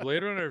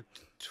 Blade Runner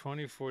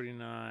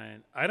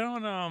 2049. I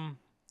don't.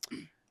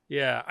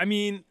 Yeah, I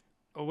mean,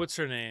 what's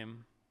her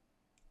name?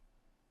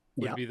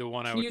 Would Yeah. be the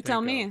one I would. You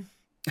tell think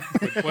me.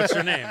 of. What's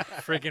her name?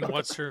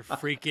 What's her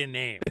freaking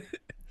name?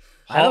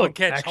 I Halt don't and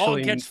Catch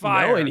actually Catch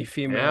Fire. know any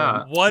female.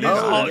 Yeah. What is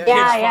Oh, Halt and yeah.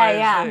 Catch Yeah, Fire's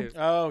yeah, name?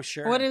 Oh,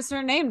 sure. What is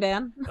her name,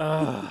 Dan?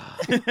 Ugh.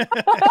 Say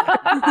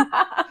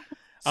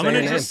I'm gonna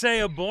her name. just say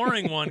a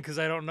boring one because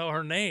I don't know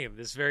her name.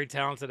 This very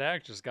talented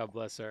actress, God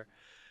bless her.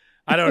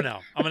 I don't know.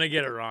 I'm gonna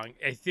get it wrong.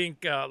 I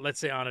think let's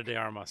say Ana de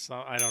Armas.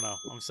 I don't know.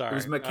 I'm sorry. It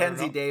was I don't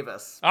Mackenzie know.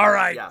 Davis. All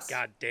right. Yes.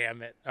 God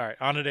damn it. All right.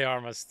 Ana de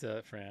Armas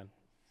to Fran.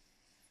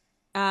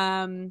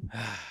 Um,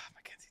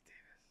 Mackenzie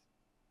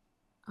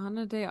Davis.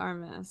 Ana de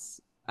Armas.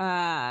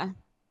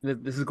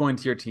 This is going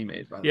to your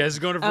teammate, by the Yeah, way. this is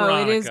going to Oh,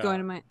 Veronica. it is going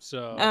to my.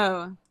 So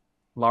Oh,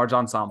 Large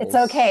ensembles.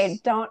 It's okay.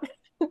 Don't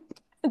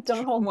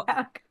hold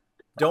back.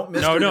 Don't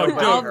Mr. no, Nobody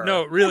don't, her.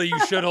 no. Really,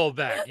 you should hold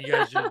back. You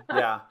guys should.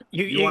 Yeah.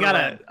 You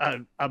wanna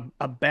got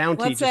a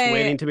bounty Let's just say-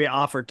 waiting to be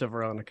offered to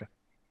Veronica.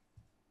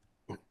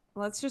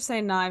 let's just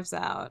say Knives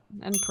Out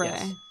and pray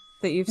Yes.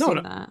 that you've No, seen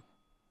no. that.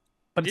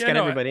 But it's Yeah, got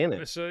no, everybody in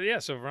it. So yeah,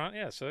 so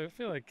I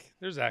feel like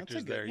there's actors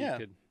good- there. yeah. You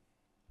could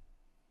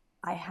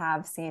I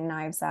have seen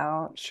Knives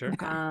Out. sure.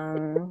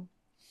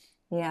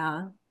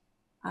 Yeah.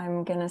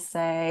 I'm gonna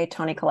say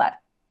Toni Collette.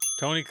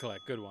 Tony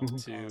Collette, good one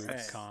Mhm. to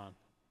Okay. Con.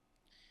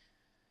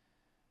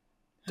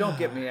 Don't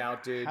get me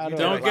out, dude. How You do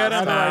did Don't it get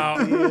last him time.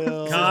 out.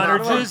 feel? Connor,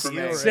 not fun just for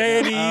me. say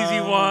an easy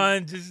Um,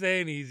 one. Just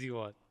say an easy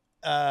one.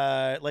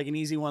 Like an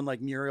easy one,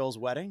 like Muriel's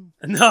wedding.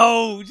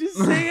 No, just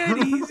say an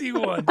easy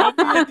one. Don't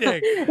be a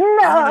dick.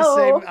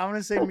 No. I'm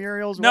gonna say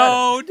Muriel's wedding.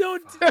 No,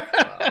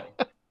 don't.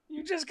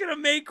 You're just gonna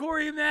make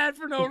Cory mad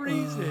for no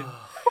reason.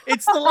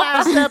 It's the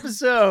last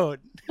episode.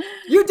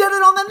 You did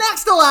it on the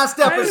next to last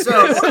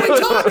episode. What are you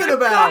talking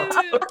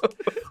about?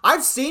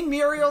 I've seen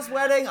Muriel's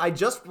Wedding. I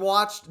just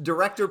watched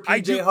director I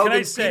P.J. do- can I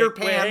Hogan's say- Peter wait,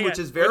 Pan, hang which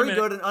on. is Wait a very minute.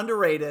 good and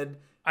underrated.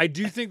 I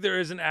do think there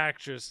is an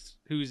actress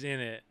who's in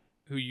it,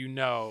 who you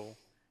know,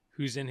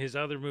 who's in his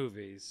other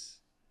movies,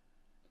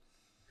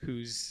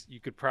 who's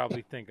you could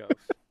probably think of.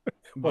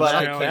 But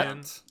I Australian.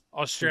 can't.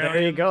 Australian.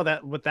 There you go.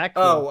 That with that.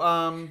 Clue.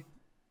 Oh,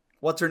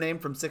 what's her name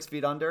from 6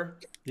 Feet Under?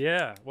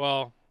 Yeah.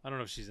 Well, I don't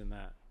know if she's in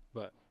that.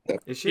 but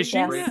Is she? is she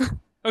in Ra- that?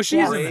 Oh,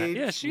 she's in that.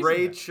 Yeah, she's in that.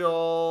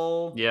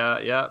 Rachel.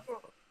 Yeah.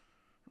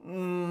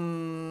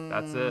 Mm,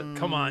 That's it.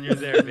 Come on, you're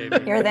there, baby.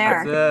 You're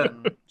there. That's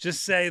it.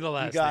 Just say the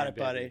last You got name, it,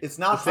 buddy. baby. It's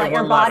not Let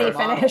your one body letter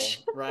model,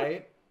 finish.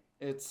 right?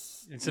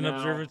 It's an no.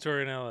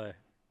 observatory in LA.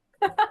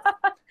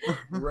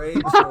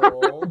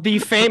 Rachel. The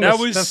famous. That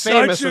was the such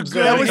famous a good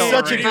observatory. That was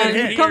such a good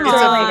hit. Come It's a-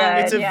 on.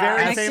 It's a Yeah.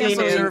 very I famous can't believe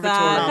observatory.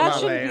 that. in That LA.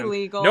 shouldn't be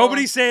legal.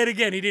 Nobody say it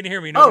again. He didn't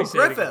hear me. Oh, Nobody say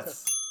it again.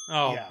 Griffiths.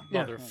 Oh, Yeah.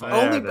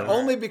 motherfucker.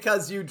 Only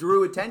because you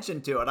drew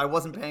attention to it. I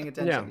wasn't paying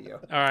attention to you.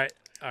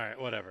 All right,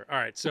 whatever. All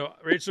right, so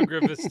Rachel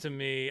Griffiths to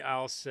me,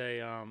 I'll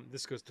say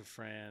this goes to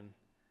Fran.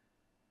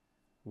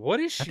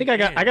 What is she? I think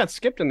I got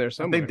skipped in there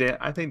somewhere.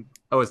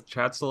 Is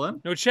Chad still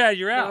in? No, Chad,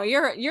 you're out. No,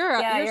 you're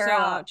Yeah, you're still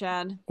out. out,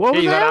 Chad. What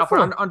was you that got out for?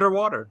 for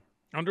underwater.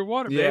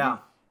 Underwater, baby. Yeah.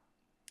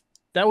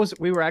 That was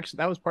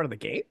part of the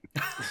game.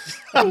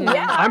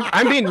 Yeah.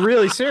 I'm being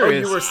really Oh,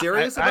 serious. you were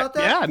serious about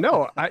that? Yeah,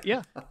 no,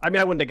 yeah. I mean,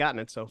 I wouldn't have gotten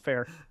it, so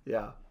fair.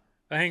 Yeah.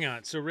 Hang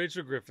on. So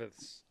Rachel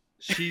Griffiths,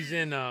 she's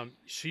in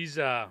she's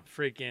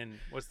freaking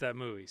what's that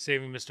movie?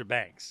 Saving Mr.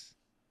 Banks.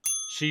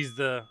 She's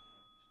the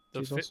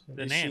She's also-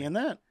 the Is she nanny. in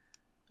that?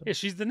 Yeah,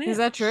 she's the nanny. Is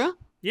that true?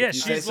 Yeah, If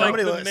you say she's like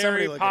Somebody the look- somebody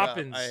Mary look it up.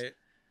 Poppins. I-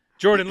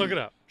 Jordan, look it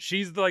up.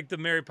 She's like the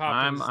Mary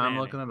Poppins. I'm nanny.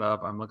 looking it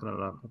up.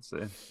 Let's see.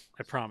 I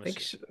I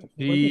promise think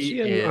you. wasn't she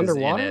in is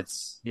Underwater? in it.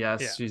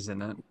 Yes, Yeah. she's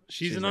in it.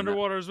 She's in in it.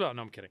 Underwater as well.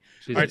 No, I'm kidding.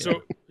 She's All right, in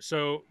it.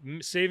 so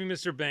Saving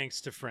Mr. Banks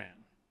to Fran.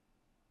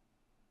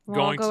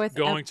 Well, I'll go with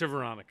going to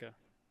Veronica.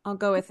 I'll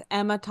go with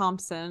Emma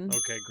Thompson.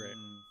 Okay, great.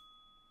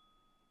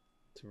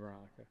 To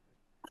Veronica.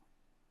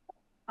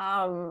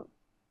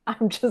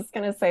 I'm just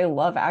gonna say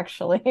Love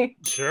Actually.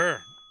 Sure.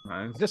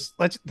 Nice. This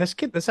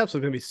episode's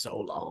gonna be so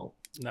long.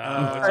 No,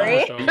 Sorry?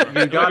 it's almost over.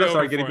 You gotta It'll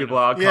start go getting before people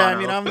I know. out. Yeah, I Conor,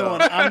 mean, I'm the let's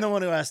one. go. I'm the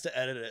one who has to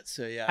edit it.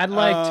 So yeah. I'd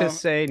like to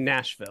say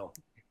Nashville.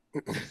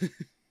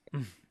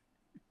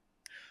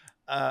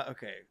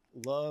 Okay.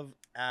 Love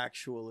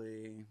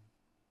Actually.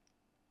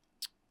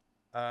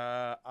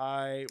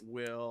 I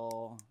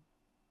will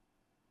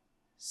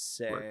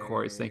say. Where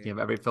Corey's thinking of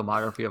every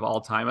filmography of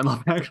all time in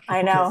Love Actually.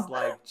 I know. Just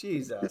like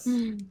Jesus.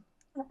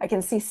 I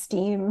can see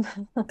steam.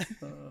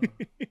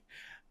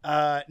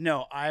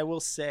 No, I will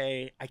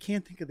say I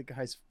can't think of the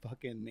guy's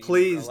fucking name.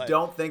 Please Like,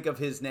 don't think of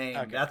his name.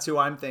 Okay. That's who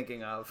I'm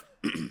thinking of.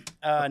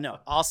 No,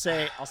 I'll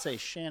say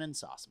Shannon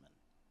Sossman.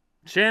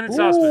 Shannon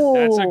Sossman.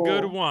 That's a Ooh.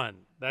 good one.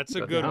 That's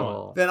a good one.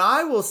 one. Then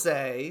I will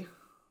say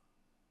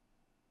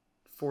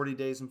 40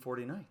 Days and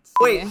 40 Nights.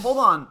 Wait, hold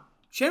on.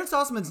 Shannon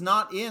Sossman's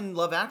not in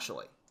Love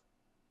Actually.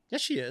 Yes,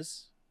 she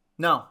is.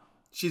 No,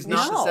 she's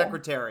not the No.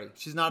 secretary.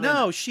 She's not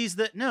No, in.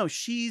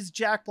 she's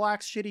Jack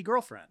Black's shitty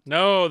girlgirlfriend.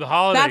 No, the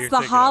holiday. That's you're the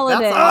thinking of. holiday.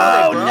 That's the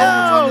holiday, Oh, bro.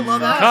 no. We're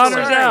talking Love Connor's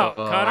Actually. out.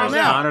 Oh, Connor's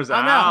out. Connor's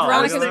I'm out. out.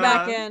 Veronica's Look at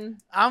back that. in.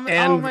 Oh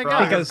And my god.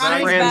 because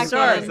Fran's Fran's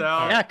back in.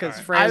 yeah, because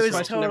All Fran's I was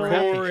question never totally-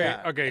 happened. Corey.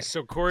 Yeah. Okay,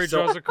 so Corey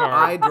So draws a card.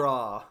 I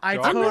draw. I I'm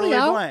I'm totally really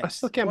out. blanked. I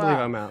still can't Wow. believe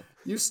I'm out.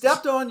 You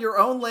stepped on your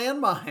own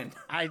landmine.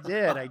 I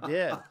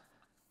did.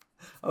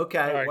 Okay,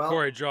 All right, well,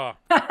 Corey, draw.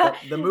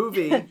 the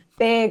movie.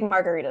 Big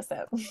margarita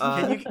sip.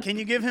 Can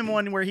you give him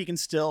one where he can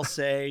still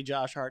say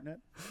Josh Hartnett?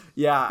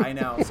 Yeah, I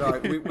know. Sorry,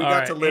 we All got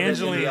right, to live in the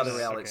Angelina. other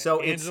reality. Okay. So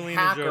it's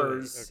Angelina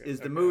Hackers Jolie. Okay, is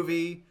the okay.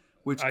 movie,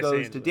 which I say goes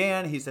to Angelina.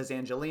 Dan. He says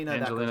Angelina.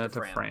 Angelina that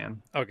goes to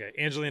Fran. Okay,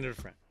 Angelina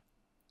to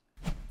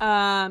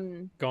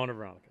Fran. Going to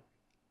Veronica.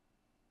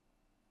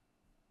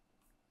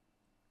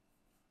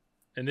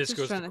 And this Just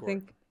goes trying to to Corey.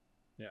 think.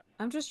 Yeah.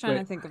 I'm just trying Wait.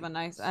 to think of a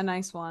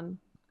nice one.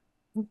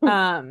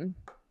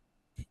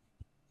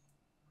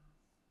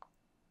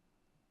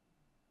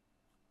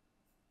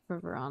 For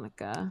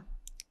Veronica.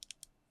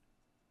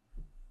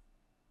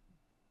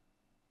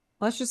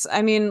 Let's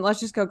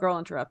just go Girl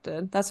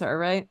Interrupted. That's her,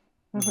 right?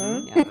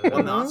 Mhm. Yeah.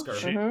 Won an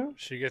Oscar.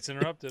 She gets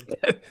interrupted.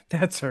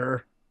 That's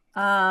her.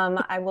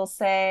 I will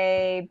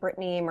say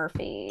Brittany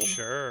Murphy.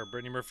 Sure.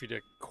 Brittany Murphy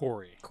to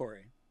Corey.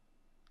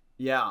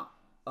 Yeah.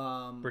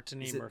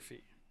 Brittany is it-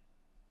 Murphy.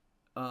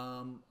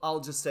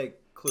 I'll just say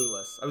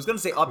Clueless. I was going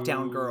to say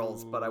Uptown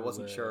Girls, but I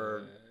wasn't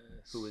sure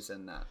Clueless. who was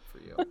in that for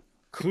you.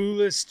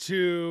 Clueless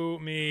to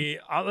me.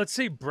 Let's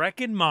say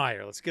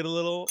Breckenmeyer. Let's get a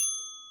little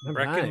All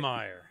right.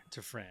 Breckenmeyer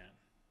to Fran.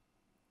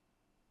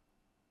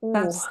 Ooh.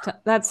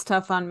 That's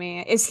tough on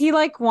me. Is he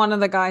like one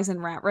of the guys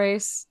in Rat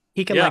Race?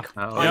 He can Yeah. like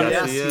Oh, Yeah.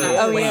 yes, he he is. is.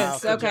 Oh, he Wow,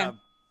 is. good Okay. job.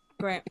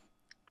 Great.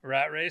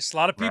 Rat Race. A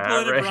lot of people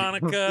Rat in it. Race.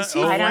 Veronica. Is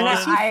he, I don't know.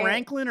 is he I-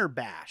 Franklin or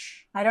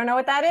Bash? I don't know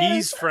what that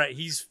is.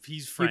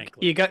 He's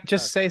Franklin. You got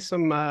just say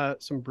some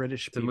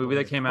British. It's a people. movie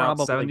that came out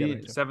Probably 70,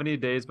 gonna do. 70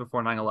 days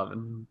before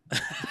 9/11.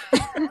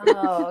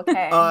 Oh,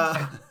 okay.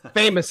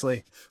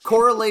 Famously.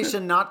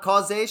 Correlation, not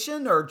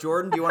causation? Or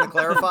Jordan, do you want to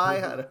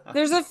clarify?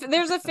 There's a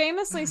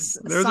famously There's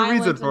a silent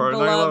reason and for it. 9/11,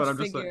 beloved I'm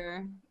just saying.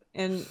 figure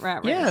in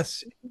Rat Race.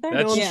 Yes. They're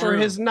That's known for true.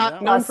 his not Yeah.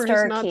 known for his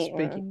Buster not Keaton.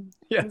 speaking.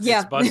 Yes. Yeah.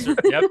 It's Buster.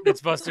 Yep,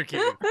 it's Buster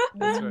Keaton.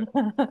 That's right.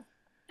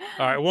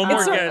 All right, one more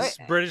It's sort- guess.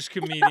 British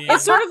comedian.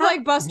 It's sort of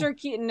like Buster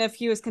Keaton if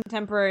he was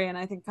contemporary and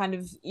I think kind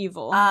of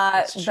evil. The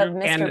It's true.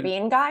 Mr. And-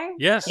 Bean guy.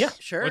 Yes. Yeah,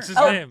 sure. What's his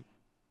Oh. name?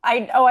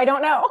 I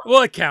don't know.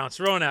 Well, it counts.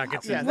 Rowan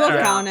Atkinson. Yeah, We'll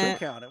that count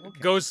counts. it. We'll count it. We'll count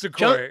it. Goes to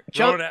John Corey.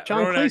 John, Rowan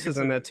John Cleese is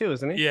Atkinson. in that too,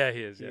 isn't he? Yeah,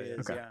 he is. Yeah, He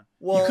is, Okay. yeah.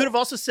 Well, You could have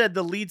also said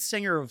the lead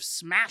singer of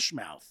Smash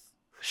Mouth.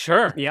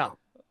 Sure. Yeah.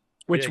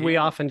 Which Yeah, we he-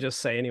 often just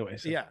say anyway.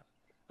 So. Yeah.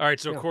 All right,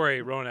 so Yeah.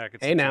 Corey, Rowan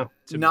Atkinson. Hey, now.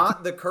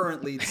 not the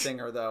current lead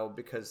singer though,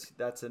 because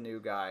that's a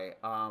new guy.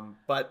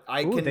 But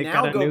I Ooh, can they now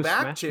got a go new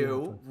back Smash to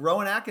Mouth.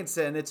 Rowan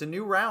Atkinson. It's a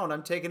new round.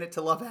 I'm taking it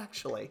to Love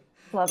Actually.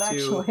 Love To-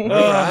 Actually.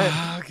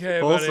 Okay,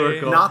 Full buddy.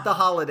 circle. Not the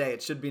holiday.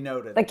 It should be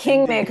noted. The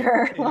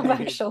Kingmaker. Love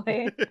Indeed.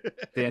 Actually.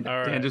 Dan,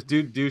 All Dan, right. just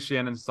do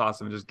Shannon sauce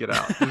and just get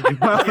out.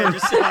 Yeah,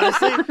 just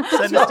honestly,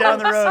 send us down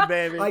the road,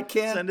 baby. I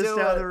can't Send us do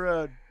down it. the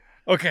road.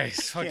 Okay,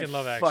 fucking Can't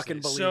love Actually. fucking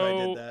believe so,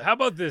 I did that. how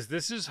about this?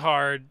 This is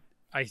hard,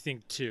 I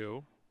think,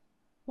 too.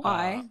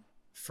 Why?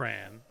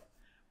 Fran.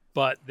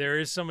 But there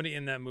is somebody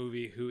in that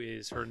movie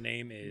her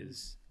name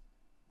is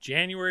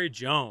January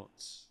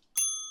Jones.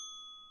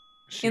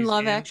 In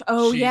Love Actually.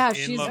 Oh, yeah, in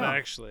she's- Love Yeah.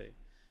 Actually.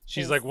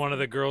 She's like one of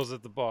the girls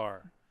at the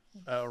bar.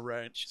 Oh,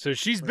 right. So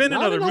she's been in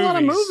Not other in a lot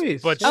of movies.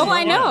 movies. But Oh, she-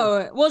 I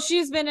know. Well,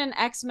 she's been in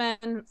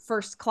X-Men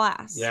First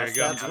Class. There you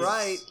go. That's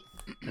right.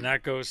 And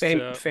that goes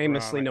to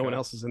Famously, no one Veronica.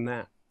 else is in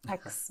that.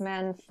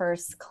 X-Men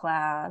First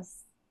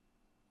Class.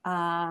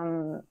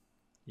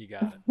 You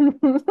got it.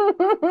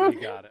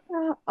 You got it.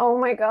 Oh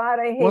my God,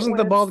 I hate Wasn't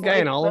the when bald it's guy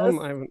in like all of them?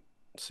 this. I haven't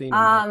seen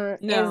him.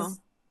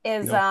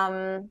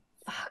 No.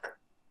 Fuck.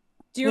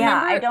 Do you Yeah,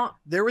 remember? I don't.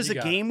 There was You a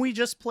got game we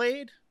just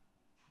played.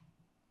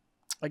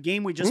 A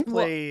game we just Hmm?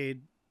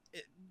 played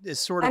is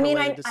sort of I mean,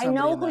 related to I somebody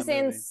know in that who's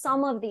in movie.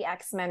 some of the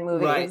X-Men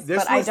movies, Right.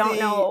 This but I was don't the-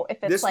 know if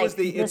it's this like was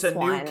the. It's this a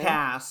one. new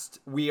cast.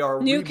 We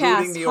are New rebooting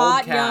cast, the hot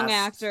old young cast.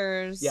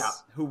 actors. Yeah,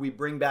 who we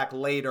bring back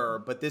later,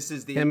 but this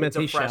is it's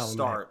Timothy a fresh Chalamet.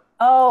 start.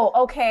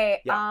 Oh,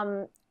 okay.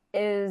 Yeah.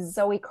 Is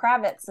Zoe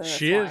Kravitz in this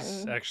She one?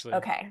 is, actually.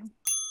 Okay.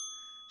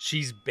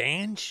 She's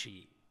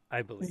Banshee,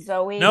 I believe.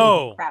 Zoe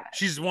No, Kravitz.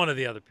 she's one of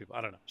the other people.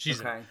 I don't know. She's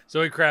in. Okay.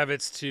 Zoe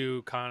Kravitz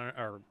to Connor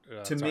or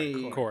To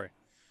me. Corey.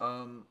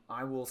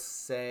 I will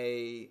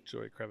say,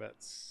 Zoe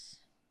Kravitz.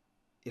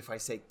 if I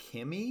say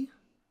Kimmy,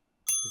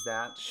 is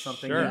that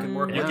something Sure. you can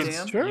work You with, can,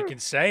 Dan? Sure. you can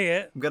say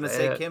it. I'm gonna Say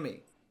say it. Kimmy.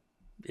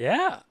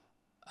 Yeah.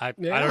 I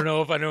Yeah. don't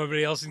know if I know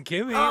anybody else in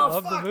Kimmy. Oh,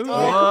 Love the fuck. movie. Oh,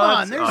 come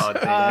on, there's- Oh,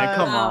 Dan,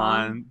 come um,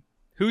 on.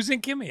 Who's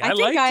in Kimmy? I think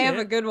liked I have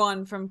it. a good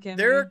one from Kim.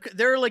 There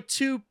are like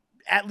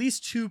at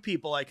least two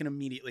people I can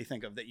immediately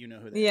think of that you know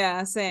who they are.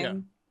 Yeah,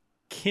 same.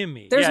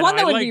 Kimmy. There's Yeah, one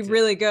no, that I would be liked it.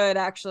 really good,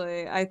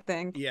 actually. I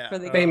think. Yeah, For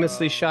the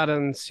Famously Oh. shot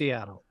in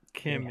Seattle.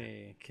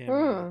 Kimmy.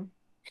 Hmm.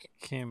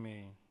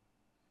 Kimmy.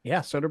 Yeah,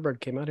 Soderbergh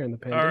came out here in the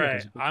All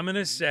pandemic. right. I'm going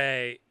to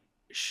say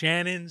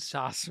Shannon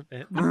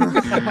Sossaman.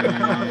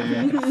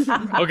 Nice.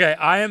 Okay,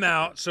 I am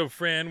out. So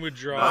Fran would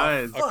draw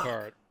Nice. a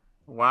card.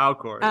 Wow,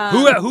 Corey.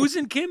 Who's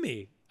in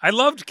Kimmy? I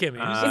loved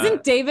Kimmy. Who's in-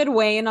 Isn't David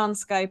Wayne on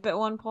Skype at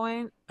one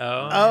point?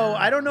 Oh,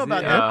 I don't know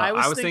about Yeah, that. I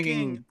was, I was thinking,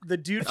 thinking- the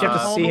dude But you from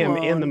have to Home see him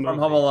Alone. in the movie. From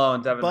Home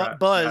Alone, Devin.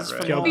 Buzz Rat.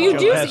 from Joe- Home But you Alone.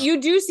 Joe do Pesci.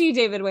 you do see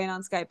David Wayne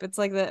on Skype. It's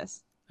like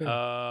this.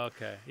 Oh,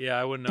 okay. Yeah,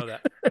 I wouldn't know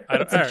that. I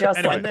don't, It's all right, just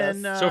anyway. like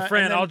this. So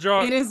Fran, and then I'll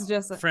draw. It is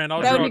just. Fran,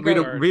 I'll That would draw be a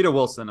great. card. Rita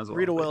Wilson as well.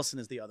 Rita Wilson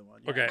is the other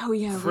one. yeah. Okay. Oh,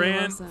 yeah, Rita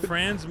Fran. Wilson.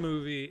 Fran's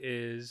movie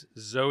is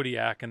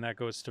Zodiac, and that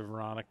goes to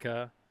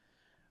Veronica.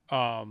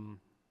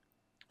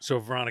 So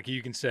Veronica,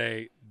 you can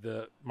say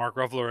the Mark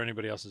Ruffalo or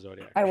anybody else's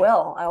Zodiac. I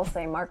will. I'll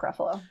say Mark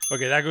Ruffalo.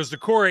 Okay, that goes to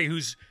Corey,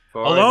 who's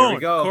Corey, alone. Here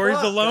we go. Corey's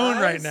Fuck, alone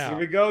guys. right now. Here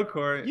we go,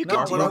 Corey. You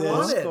No, can what do I this,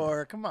 wanted.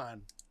 score. Come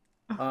on.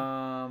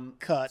 So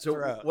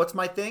Cutthroat. what's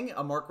my thing?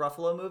 A Mark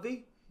Ruffalo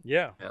movie?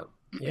 Yeah.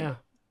 Yeah.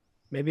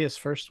 Maybe his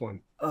first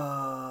one.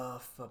 I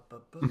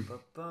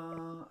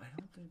don't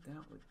think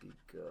that would be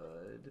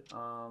good.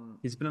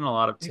 He's been in a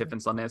lot of TIFF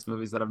and Sundance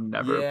movies that have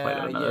never played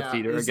in another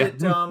theater is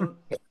again.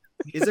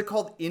 Is it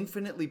called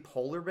Infinitely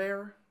Polar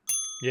Bear?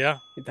 Yeah.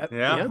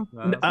 Yeah.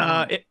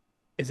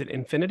 Is it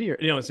Infinity or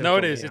no? It's No,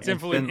 it Infinity, is. yeah. It's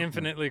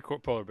infinitely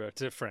Polar Bear.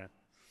 It's a Fran.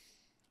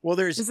 Well,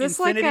 there's Is this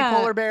like Infinity a-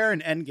 Polar Bear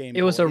and Endgame.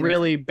 It was a Polar Bear.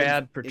 really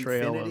bad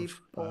portrayal Infinity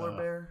of Polar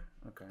Bear.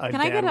 Okay. a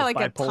Can I dad get a, with like,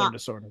 a bipolar top-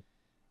 disorder.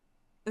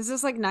 Is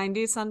this like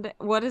 90s Sunday?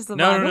 What is the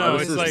No, vibe? no, no.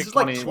 This It's is like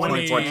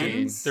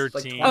 2014.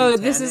 13. Oh,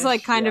 this is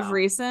like 2010-ish? kind of Yeah.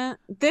 recent.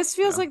 This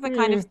feels like the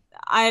kind of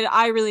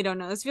I really don't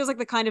know. This feels like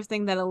the kind of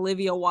thing that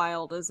Olivia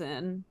Wilde is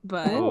in,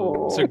 but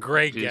Ooh. It's a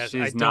great She's- guess.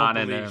 she's I don't not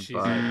in believe it, she's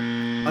but- in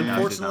it.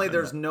 Unfortunately, not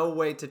there's in no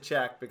way to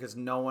check because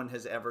no one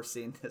has ever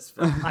seen this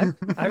film.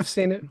 I've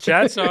seen it.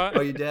 Chad saw Oh,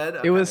 it. you did?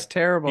 It was Okay.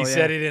 terrible. He yeah.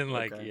 said he didn't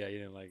like. Okay. Yeah, he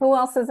didn't like. Who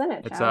else is in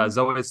it? It's Chad?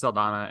 Zoe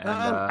Saldana and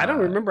I don't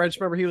remember. I just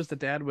remember he was the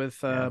dad with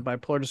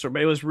bipolar disorder,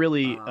 but it was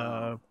really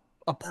a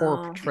poor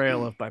Oh.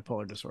 portrayal of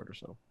bipolar disorder.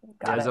 So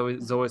Got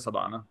it. Zoe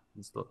Saldana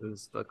is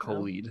the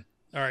co-lead.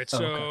 All right,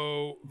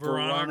 so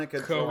Veronica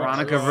Veronica, draw.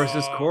 Veronica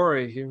versus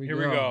Corey. Here we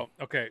go.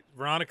 Okay,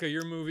 Veronica,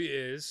 your movie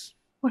is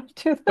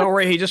don't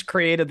worry, he just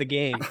created the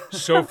game.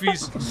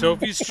 Sophie's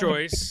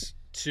Choice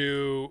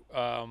to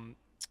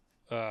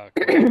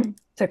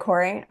To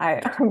Corey,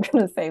 I'm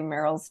gonna say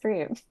Meryl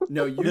Streep.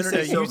 No, you No,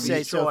 say, you Sophie's, say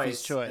choice.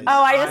 Sophie's Choice.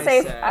 Oh, I just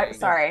say.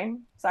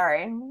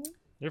 Sorry.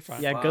 You're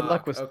fine. Yeah, good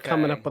luck with okay.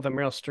 coming up with a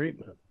Meryl Streep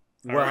movie.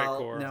 All right, Well,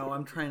 Cor. no,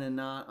 I'm trying to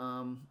not.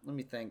 Let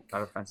me think.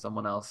 Gotta find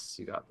someone else.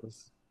 You got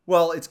this.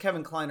 Well, it's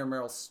Kevin Kline or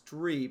Meryl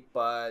Streep,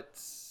 but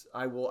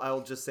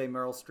I'll just say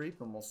Meryl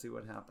Streep, and we'll see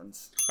what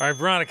happens. All right,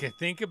 Veronica,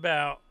 think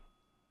about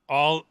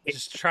all.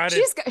 Just try to.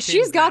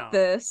 She's pin got down.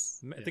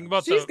 this. Think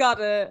about She's the, got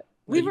it.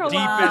 the Leave her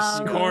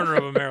deepest alone. corner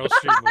of a Meryl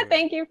Streep movie.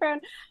 Thank you,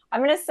 Fran.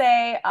 I'm gonna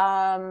say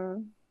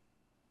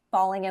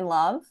Falling in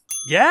Love.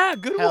 Yeah,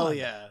 good Hell one.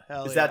 yeah.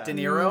 Hell Is yeah. that De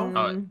Niro?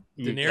 Mm.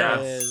 De Niro.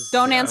 Yes. Is-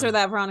 Don't yeah. answer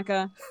that,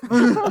 Veronica.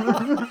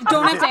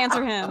 Don't have to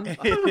answer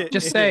him.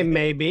 Just say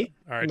maybe.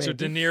 All right, so Maybe.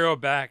 De Niro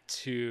back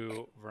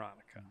to Veronica.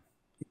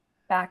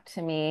 Back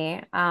to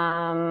me.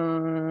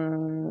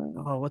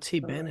 Oh, what's he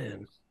been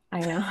in? I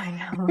know.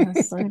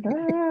 It's like,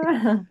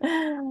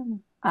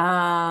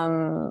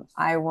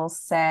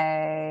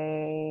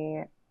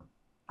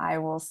 I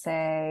will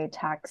say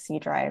Taxi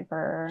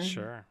Driver.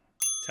 Sure.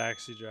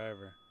 Taxi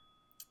Driver.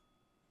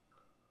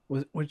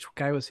 Which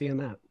guy was he in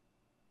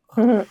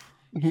that?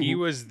 He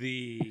was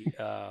the.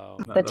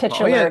 The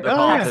titular yeah, taxi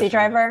politician.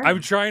 driver.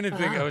 I'm trying to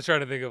think. I was trying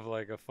to think of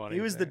like a funny.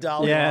 He was the thing.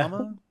 Dalai Yeah.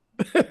 Lama.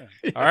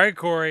 All right,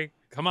 Corey,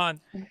 come on.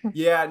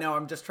 Yeah, no,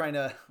 I'm just trying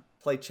to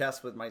play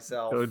chess with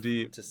myself Go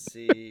deep. to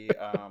see.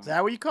 Is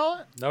that what you call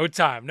it? No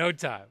time. No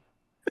time.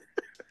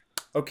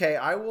 Okay,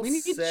 I will We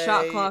need say.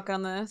 shot clock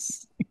on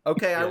this.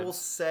 Okay, I Good. will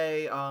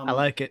say. I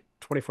like it.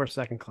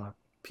 24-second clock.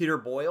 Peter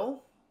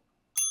Boyle.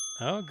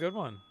 Oh, good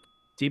one.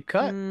 Deep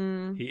cut.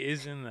 Mm. He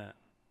is in that.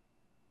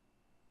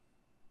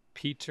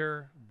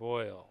 Peter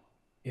Boyle.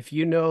 If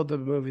you know the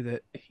movie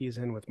that he's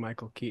in with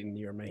Michael Keaton,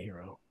 you're my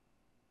hero.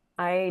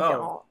 I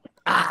Oh.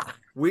 don't.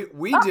 We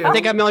do. I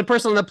think I'm the only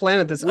person on the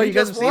planet that's. We you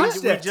guys have just seen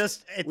watched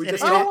it? it. We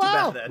just talked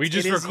wow. about that. We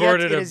just It is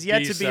recorded yet, a it is yet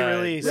to be B-side.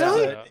 released.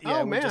 Really? but, yeah,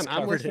 Oh we man, just I'm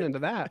covered listening it. to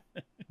that.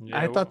 Yeah,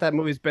 I thought that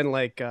movie's been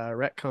like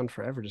retcon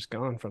forever, just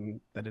gone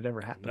from that it ever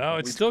happened. No,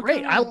 it's still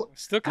great.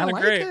 Still kind of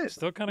like great. it.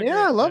 Still kind of Yeah,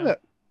 great. I love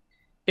it.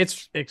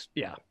 It's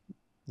yeah.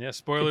 Yeah,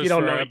 spoilers If you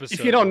don't for know our it- episode.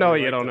 if you don't know but it,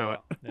 we you liked don't a know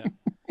lot.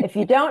 Yeah. If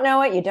you don't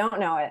know it, you don't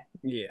know it.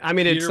 Yeah, I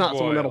mean, it's Peter not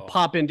someone that'll Boyle.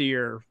 pop into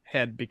your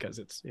head because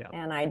it's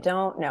And I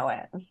don't know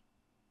it.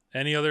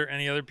 Any other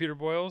Peter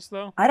Boyles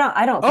though? I don't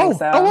Oh, think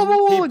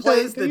so. He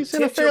plays the He's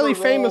in a fairly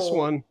titular famous role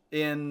one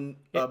in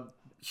a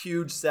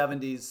huge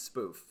 '70s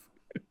spoof.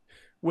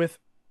 with.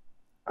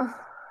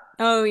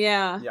 Oh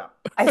yeah. Yeah.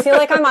 I feel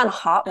like I'm on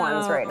Hot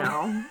Ones Oh. right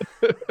now.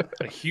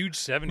 A huge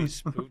 '70s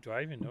spoof. Do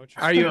I even know what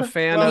you're Are you a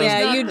fan Well, of Yeah,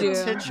 he's not you the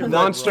do. titular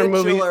Monster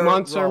movie- titular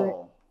monster-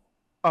 role.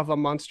 a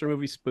monster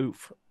movie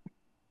spoof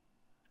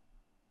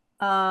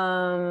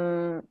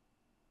Um,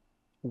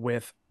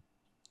 with?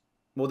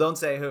 Well, don't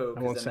say who, I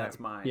because won't then say. that's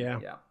mine. Yeah.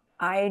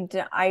 I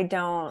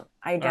don't.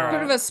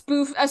 Sort of a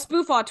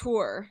spoof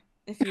auteur,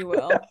 if you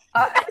will.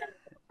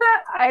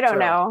 I don't Sure.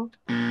 know.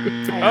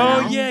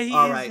 Oh yeah, he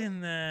All is right.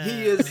 in that.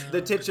 He is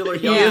the titular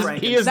He young is-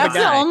 Frankenstein. he is the That's the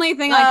guy. only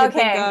thing I could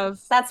Okay, think of.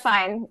 that's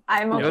fine.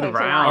 I'm okay. Good to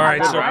round. not All have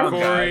right, that so one.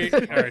 Corey.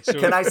 All right, so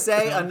Can I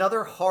say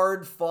another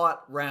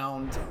hard-fought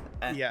round?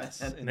 Yes.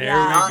 There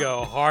Yeah. we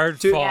go. Hard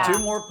Two, fall. two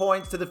more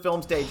points to the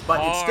film stage, but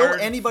it's still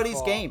Hard anybody's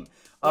fall. game.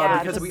 Yeah,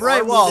 Because just we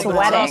Bright are wall, moving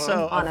but on. it's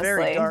also a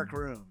very honestly. dark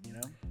room. You know.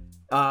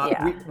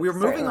 Yeah, We're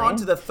moving on certainly.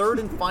 to the third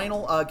and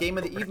final game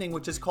of the evening,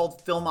 which is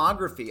called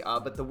Filmography.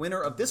 But the winner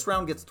of this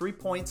round gets 3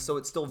 points, so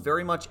it's still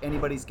very much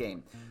anybody's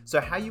game. So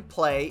how you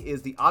play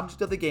is the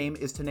object of the game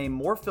is to name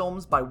more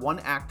films by one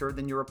actor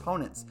than your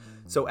opponents.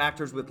 So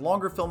actors with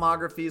longer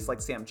filmographies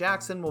like Sam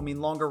Jackson will mean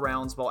longer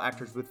rounds, while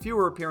actors with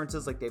fewer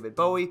appearances like David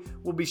Bowie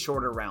will be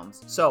shorter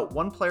rounds. So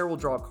one player will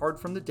draw a card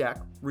from the deck,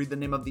 read the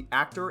name of the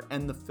actor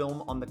and the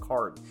film on the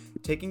card.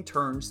 Taking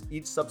turns,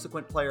 each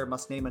subsequent player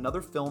must name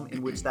another film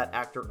in which that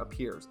actor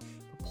appears.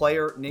 The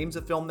player names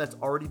a film that's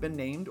already been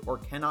named or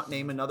cannot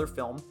name another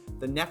film.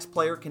 The next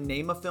player can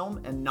name a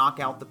film and knock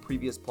out the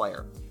previous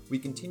player. We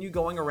continue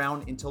going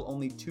around until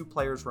only 2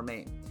 players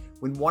remain.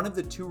 When one of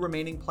the 2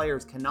 remaining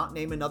players cannot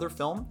name another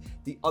film,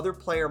 the other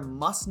player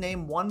must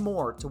name one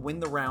more to win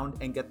the round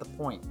and get the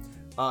point.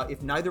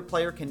 If neither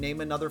player can name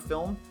another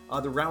film,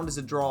 the round is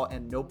a draw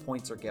and no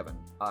points are given.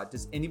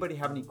 Does anybody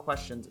have any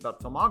questions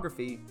about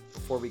filmography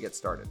before we get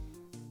started?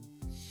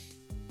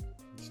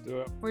 Let's do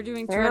it. We're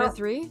doing 2 out of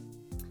 3.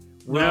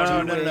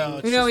 No. doing-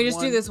 It's No, we just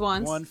do this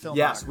once. One film.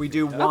 Yes, we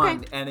do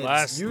one, and it's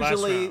Last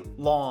usually round.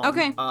 long.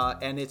 Okay.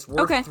 And it's worth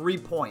Okay. 3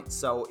 points.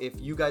 So if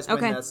you guys win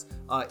Okay. this,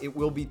 it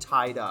will be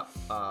tied up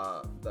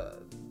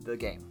the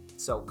game.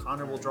 So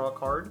Connor will draw a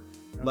card.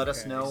 Let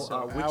us Okay, know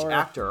so which our-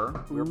 actor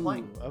we're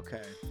playing.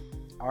 Okay.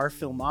 Our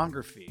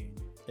filmography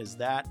is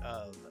that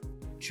of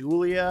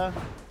Julia.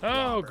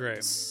 Oh, great.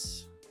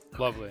 Roberts.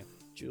 Lovely.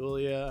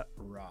 Julia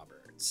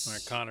Roberts. All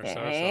right, Connor,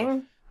 start us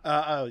Okay.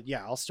 off.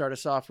 Yeah, I'll start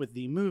us off with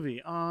the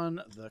movie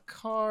on the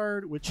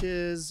card, which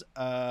is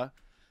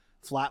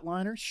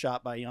Flatliners,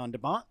 shot by Jan de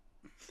Bont.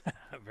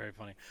 Very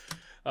funny.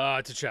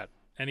 To chat.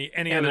 Any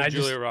And other I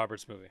Julia just-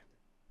 Roberts movie?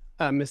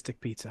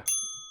 Mystic Pizza.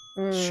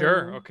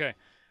 Sure. Okay.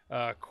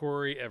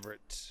 Cory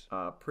Everett.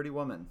 Pretty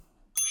Woman.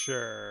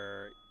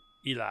 Sure.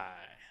 Eli.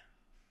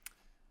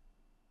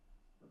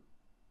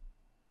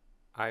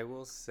 I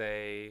will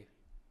say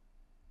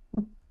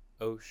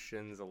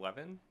Ocean's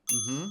 11.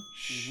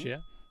 Mm-hmm. Yeah.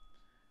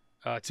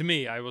 To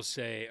me, I will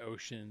say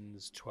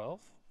Ocean's 12.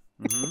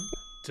 Mm-hmm.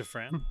 To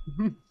Fran.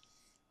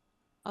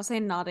 I'll say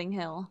Notting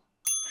Hill.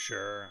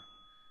 Sure.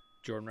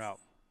 Jordan Raup.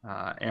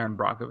 Aaron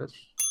Brockovich.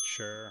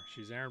 Sure.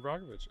 She's Aaron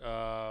Brockovich.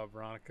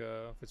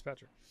 Veronica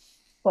Fitzpatrick.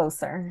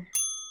 Closer.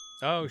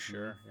 Oh,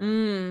 sure. Yeah.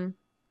 Mm.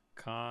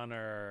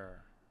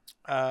 Connor.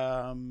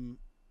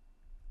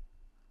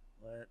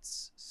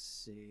 Let's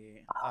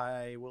see.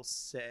 I will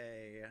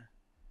say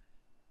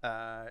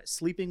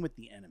Sleeping with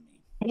the Enemy.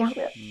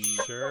 Yeah.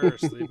 Sure.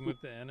 Sleeping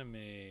with the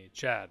Enemy.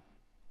 Chad.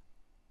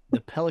 The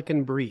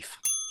Pelican Brief.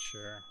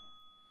 Sure.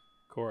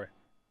 Cory.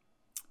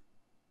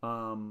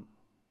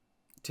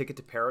 Ticket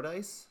to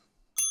Paradise.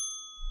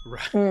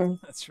 Right.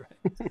 That's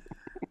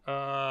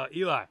right.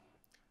 Eli.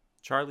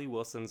 Charlie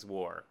Wilson's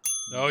War.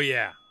 Oh,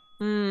 yeah.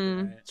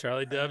 Mm.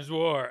 Charlie Dub's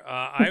War.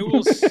 I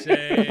will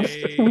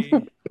say...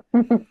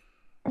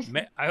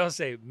 I will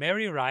say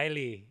Mary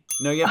Riley.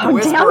 No, you have to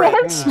whisper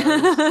it.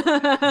 Mary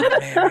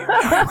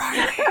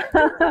Riley.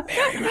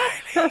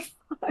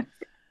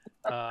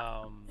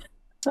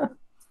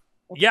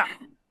 Yeah,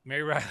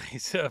 Mary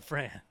Riley's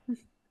Fran.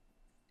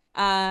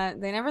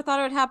 They never thought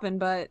it would happen,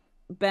 but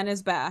Ben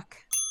is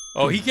back.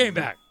 Oh, he came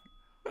back.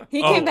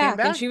 He Oh. came back, Came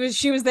back? and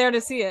she was there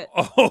to see it.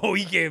 Oh,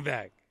 he came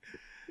back.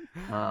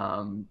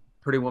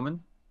 Pretty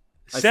Woman.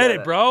 Said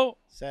it, bro.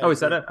 Oh, we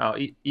said it. Oh,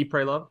 Eat,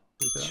 Pray, Love.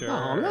 We said it? Sure.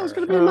 Oh, that was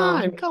gonna be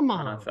mine. Come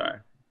on. Oh, sorry.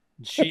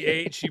 She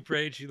ate, she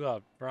prayed, she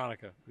loved.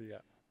 Veronica. What do you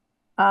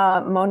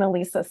got? Mona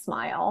Lisa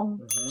Smile.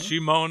 She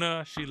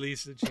Mona, she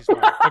Lisa, she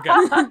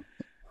Smile.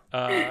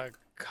 Okay.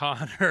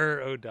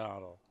 Conor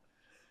O'Donnell.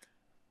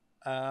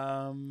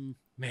 Man,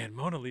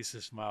 Mona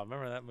Lisa Smile.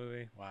 Remember that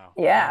movie? Wow.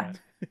 Yeah. All right.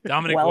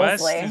 Dominic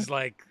Wellesley. West is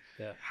like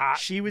the hot.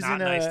 She was not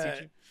in nice a.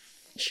 teacher.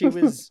 She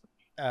was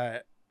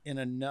in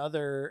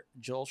another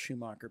Joel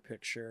Schumacher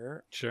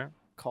picture Sure,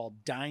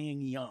 called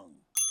Dying Young.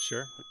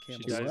 sure.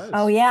 Can't She believe dies. it.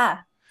 Oh yeah.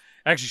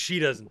 Actually, she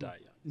doesn't die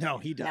young. No,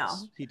 he does.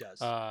 No. He does.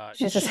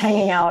 She's just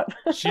hanging out.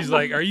 She's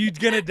like, "Are you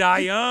gonna die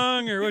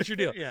young, or what's your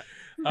deal?" Yeah.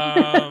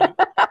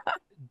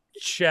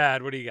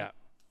 Chad, what do you got?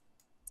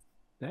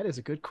 That is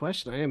a good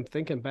question. I am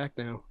thinking back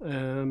now.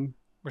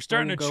 We're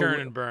starting to I'll go churn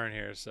with- and burn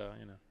here, so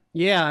you know.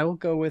 Yeah, I will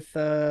go with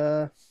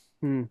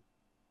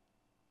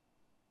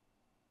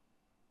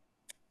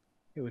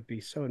It would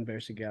be so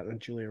embarrassing to get out in a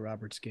Julia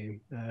Roberts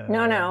game.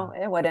 No,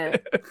 it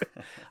wouldn't.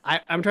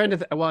 I'm trying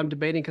to. I'm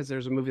debating because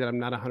there's a movie that I'm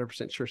not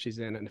 100% sure she's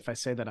in, and if I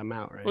say that, I'm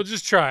out. Right? Well,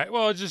 just try it.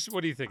 Well, just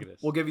what do you think it is?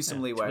 We'll give you some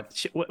leeway.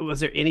 Was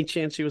there any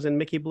chance she was in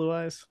Mickey Blue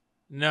Eyes?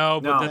 No,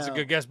 but No. that's a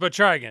good guess. But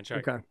try again. Try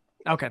again.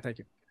 Okay, thank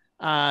you.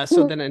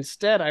 So then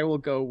instead, I will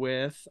go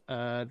with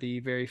the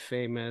very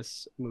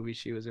famous movie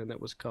she was in that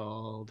was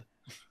called.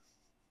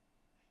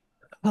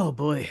 Oh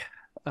boy.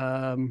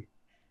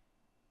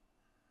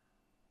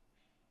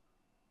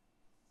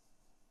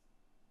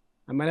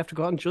 I might have to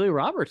go out on Julia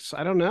Roberts.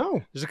 I don't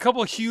know. There's a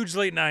couple of huge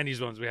late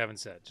 '90s ones we haven't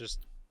said. Just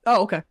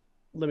Oh, okay.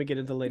 Let me get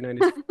into the late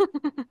 90s.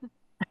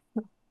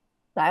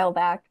 Dial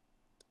back.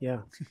 Yeah.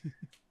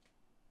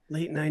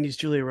 Late 90s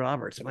Julia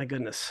Roberts. My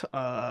goodness.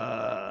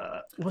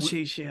 Well,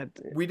 she had.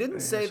 We didn't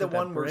she say the had that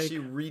one where break. she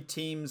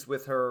reteams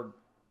with her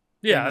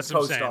yeah, famous that's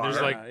what I'm saying. co-star.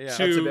 There's like Yeah, that's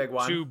a two big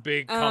one. two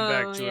big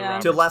comeback Oh, Julia yeah.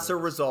 Roberts to lesser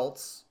movies.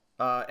 results,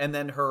 and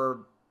then her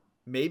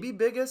maybe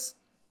biggest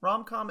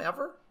rom-com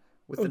ever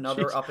with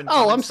another jeez. up and Oh,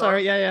 coming I'm star.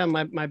 sorry. Yeah.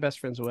 My best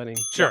friend's wedding.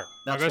 Sure, Yeah,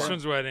 my that's best fine.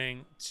 friend's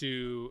wedding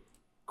to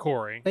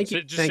Cory. Thank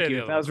you. Just Thank say the you.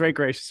 other That was one. very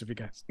gracious of you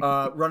guys.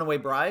 Runaway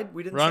Bride.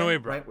 We didn't Runaway say,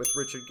 Bride. right, with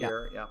Richard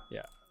Gere.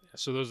 Yeah.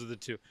 So those are the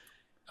two.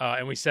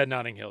 And we said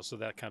Notting Hill, so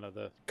that kind of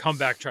the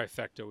comeback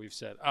trifecta we've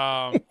said.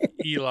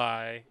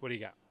 Eli, what do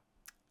you got?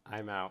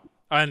 I'm out.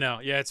 I know.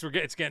 Yeah, it's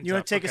getting. You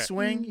want tough. to take Okay. a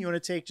swing? You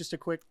want to take just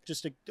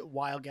a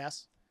wild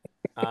guess?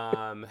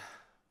 Um,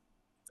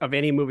 Of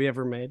any movie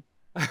ever made.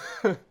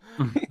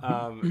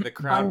 The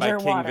Crown by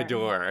King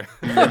Underwater.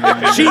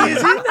 Vidor. She is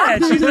in that.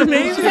 She's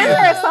amazing. She's in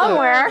there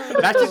somewhere.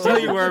 That should tell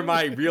you where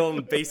my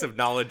real base of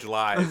knowledge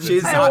lies.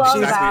 She's It's not- not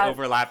she's- exactly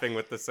overlapping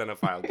with the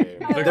Cinephile game.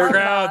 The There-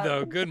 crowd,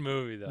 though, good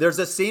movie though. There's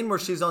a scene where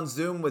she's on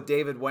Zoom with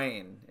David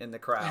Wayne in the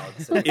crowd.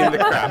 So In the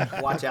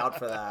crowd. Watch out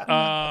for that.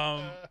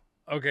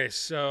 Okay,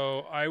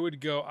 so I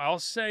would go. I'll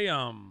say.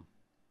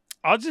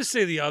 I'll just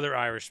say the other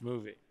Irish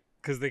movie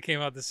because they came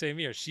out the same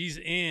year. She's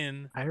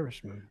in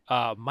Irish movie.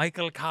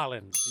 Michael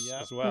Collins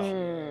as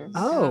well.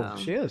 Oh,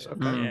 she is.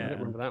 Okay. I Yeah. didn't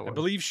remember that I one.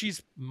 believe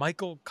she's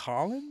Michael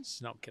Collins.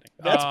 No, I'm kidding.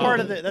 That's part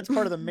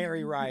of the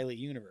Mary Riley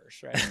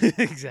universe, right?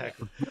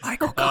 exactly.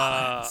 Michael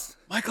Collins.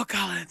 Michael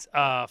Collins.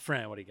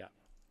 Fran, what do you got?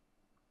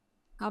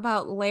 How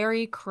about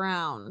Larry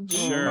Crown?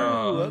 Sure.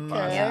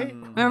 Okay.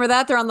 Remember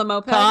that? They're on the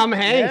moped. Tom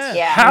Hanks.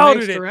 Yeah. How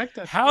Hanks did it?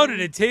 directed. How did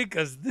it take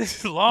us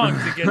this long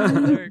to get to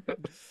Larry?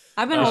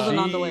 I've been holding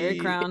on to She- Larry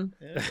Crown.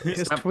 His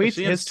She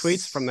tweets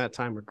is- from that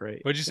time were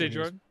great. What'd you say,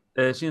 Jordan?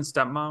 Is she in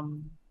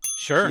Stepmom?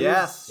 Sure.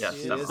 Yes.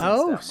 Yes, she that is one. in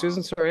Oh, Stepmom.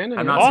 Susan Sarandon.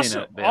 I've yeah. not seen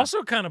Also, it, but yeah.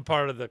 also kind of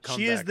part of the comeback.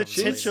 She is the of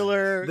late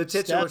titular. The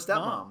titular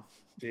stepmom.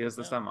 She is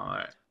the stepmom. All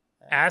right.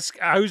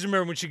 Ask. I always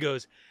remember when she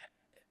goes,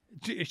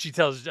 she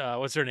tells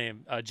what's her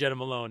name, Jenna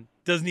Malone,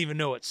 doesn't even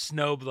know what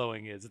snow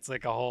blowing is. It's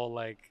like a whole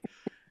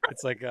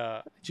it's like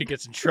she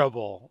gets in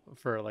trouble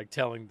for like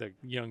telling the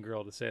young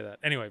girl to say that.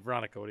 Anyway,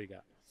 Veronica, what do you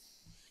got?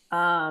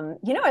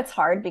 It's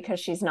hard because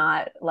she's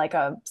not like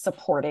a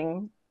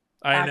supporting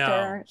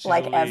actor,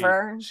 like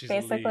ever,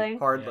 basically.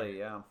 Hardly,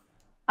 yeah.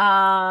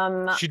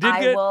 She did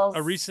get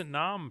a recent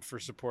nom for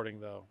supporting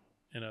though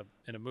in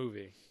a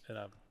movie, in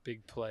a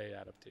big play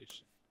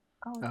adaptation.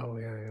 Oh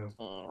yeah.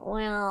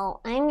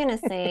 Well, I'm gonna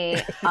say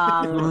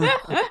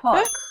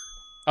Hook.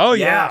 Oh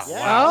yeah.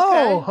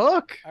 Oh,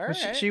 Hook. All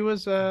right. She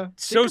was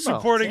so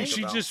supporting.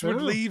 She just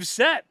would leave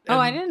set. Oh,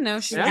 I didn't know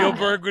she.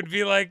 Spielberg would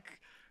be like,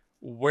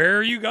 "Where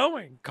are you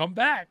going? Come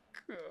back."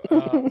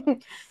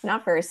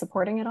 Not very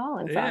supporting at all,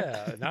 in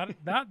fact. Yeah,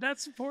 not that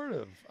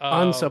supportive.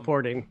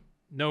 Unsupporting.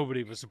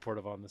 Nobody was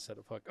supportive on the set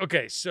of Hook.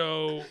 Okay,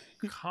 so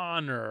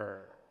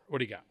Connor, what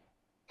do you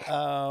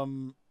got?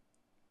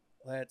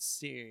 Let's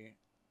see.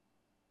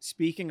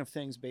 Speaking of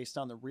things based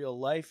on the real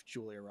life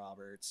Julia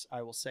Roberts,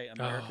 I will say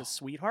America's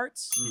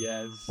Sweethearts.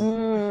 Yes.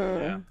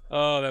 Yeah.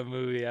 Oh, that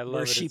movie. I love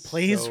where it. she It's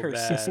plays so her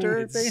bad. sister,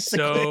 It's basically.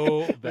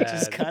 so bad. Which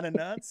is kind of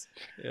nuts.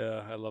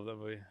 Yeah, I love that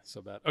movie.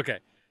 So bad. Okay.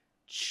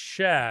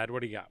 Chad,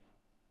 what do you got?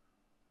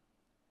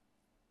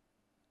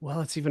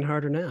 Well, it's even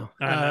harder now.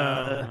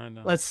 I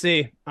know. Let's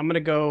see. I'm gonna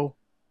go.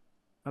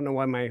 I don't know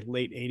why my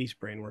late '80s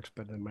brain works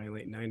better than my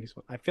late '90s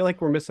one. I feel like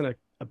we're missing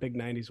a big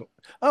 '90s one.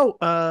 Oh,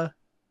 I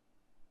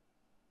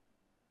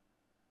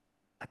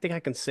think I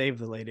can save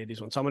the late '80s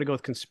one. So I'm gonna go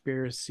with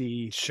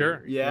Conspiracy.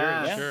 Sure.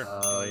 Yeah. Sure.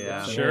 Oh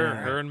yeah. Sure. Yeah.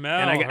 Her and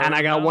Mel. And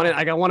I got one.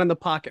 I got one in the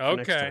pocket. For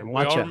next Okay. time. We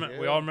Watch all, out.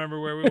 we all remember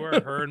where we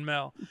were. Her and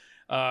Mel.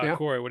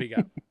 Cory, what do you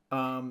got?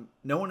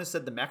 No one has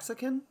said the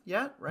Mexican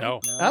yet, right? No.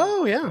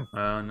 Oh yeah.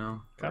 Oh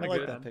no. I Kinda like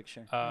good. that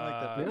picture. I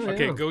like that picture. Yeah,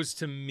 Okay, yeah. it goes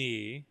to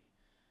me.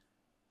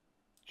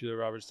 Julia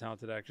Roberts,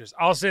 talented actress.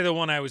 I'll say the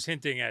one I was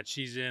hinting at.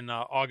 She's in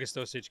August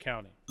Osage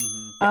County.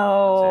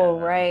 Oh,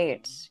 Yeah.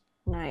 right.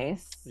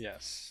 Nice.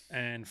 Yes.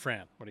 And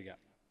Fran, what do you got?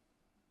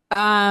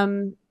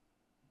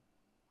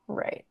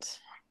 Right.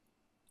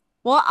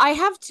 Well, I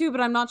have two,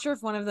 but I'm not sure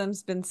if one of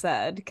them's been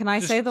said. Can I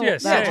Just- say yeah,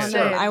 that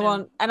say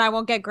one? it. And I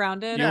won't get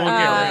grounded. You won't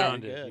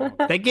get Good.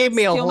 grounded. They gave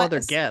me a Steel whole Ma- other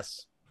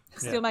guess.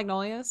 Steel Yeah.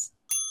 Magnolias.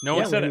 No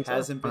one Yeah, said we it.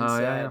 Hasn't been Oh,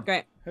 said. yeah, yeah.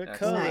 Great. Her Nice.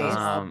 colors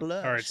are Um,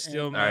 blush. all right,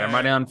 still and- All right, I'm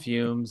writing on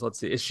Fumes. Let's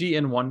see. Is she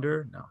in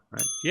Wonder? No,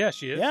 right? Yeah,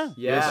 she is. Yeah.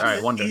 Yeah. All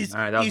right, Wonder. Is,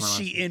 All right, that was is my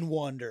she last in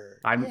Wonder?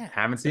 I Yeah.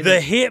 haven't seen The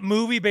it. hit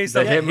movie based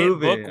The on the hit hit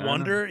movie, book I know.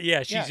 Wonder.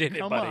 Yeah, she's Yeah, in it,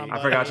 come buddy. on,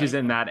 I forgot she's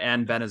in that,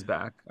 and Ben is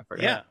back. I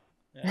forgot. Yeah.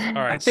 All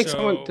right. I think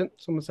so,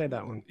 someone say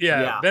that one.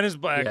 Yeah, Yeah. Ben is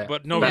black, Yeah.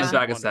 but no. Ben is Yeah.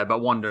 back is said, but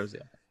Wonders.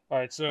 Yeah. All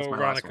right. So That's my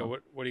last Veronica, one.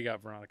 what do you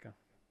got, Veronica?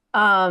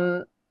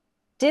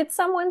 Did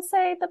someone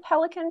say the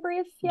Pelican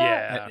Brief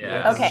yet?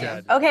 Yeah. Okay.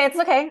 Chad. Okay, it's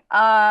okay.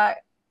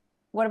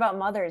 What about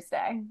Mother's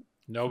Day?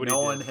 Nobody. No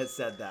did. one has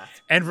said that.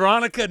 And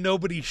Veronica,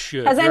 nobody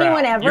should. Has You're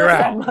anyone out. ever You're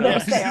said out.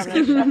 Mother's Day on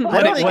this show? I don't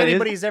What think is-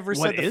 anybody's ever what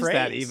said the is phrase.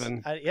 that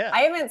even? Yeah.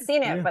 I haven't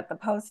seen it, Yeah. but the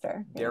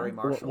poster. Gary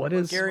Marshall. what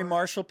is- Gary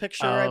Marshall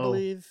picture, I Oh.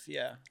 believe.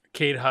 Yeah.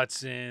 Kate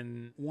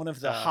Hudson. One of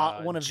the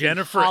one of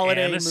Jennifer the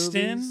holiday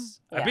Aniston.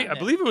 movies. I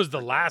believe it was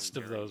the last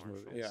of those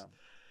movies.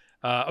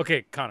 Yeah.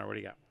 Okay, Connor, what do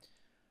you got?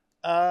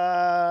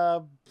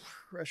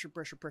 Pressure.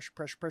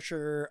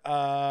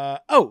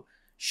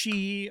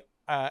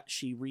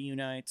 She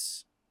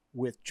reunites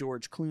with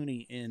George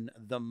Clooney in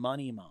The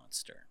Money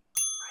Monster.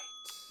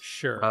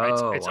 Sure.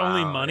 Oh, it's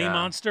only wow, Money yeah.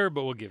 Monster,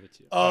 but we'll give it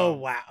to you. Oh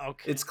wow.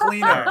 Okay. It's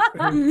cleaner. It's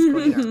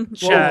cleaner. We'll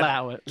Chad,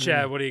 allow it.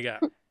 Chad, what do you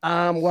got?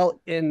 Well,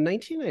 in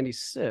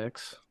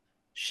 1996,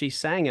 she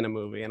sang in a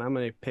movie, and I'm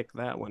going to pick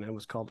that one. It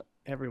was called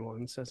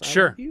Everyone Says I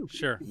Sure. Love You.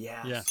 Sure.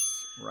 Yes. Yeah.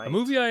 Right. A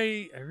movie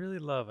I really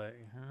love. I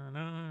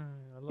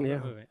love Yeah.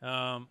 that movie.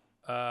 Cory,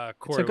 a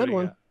what good do you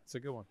one. got? It's a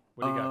good one.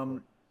 What do you got? Cory?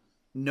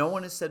 No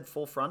one has said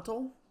Full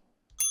Frontal.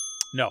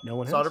 No. No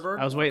one has. Soderbergh?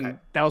 I was waiting. Okay.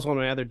 That was one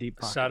of my other deep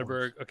pocket ones.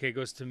 Soderbergh. Okay,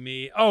 goes to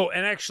me. Oh,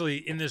 and actually,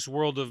 in this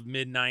world of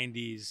mid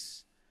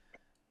 '90s,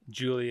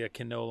 Julia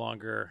can no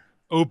longer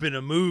open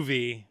a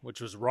movie, which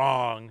was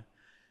wrong.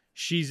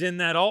 She's in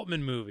that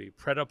Altman movie,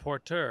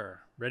 Pret-a-Porter,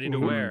 Ready to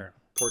Mhm. Wear,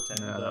 Portent.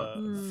 Yeah.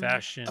 the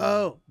fashion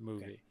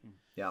movie.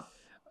 Yeah.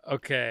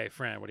 Okay,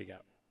 Fran, what do you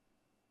got?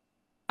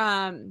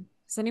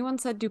 Has anyone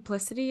said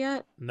Duplicity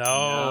yet? No.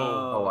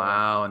 Oh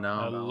wow, no.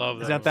 I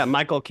love Is that. that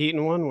Michael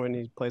Keaton one when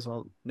he plays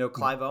all? No,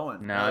 Clive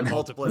Owen. No, no.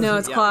 Multiplicity. No,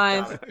 it's Yeah,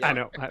 Clive. got it. I Yeah.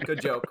 know.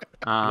 Good joke.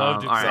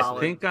 Love All right, Solid. I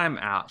think I'm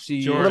out.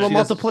 She George. A little she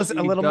does- multiplicity-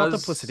 a she little does-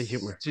 multiplicity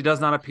humor. She does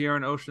not appear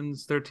in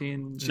Ocean's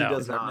 13. She No.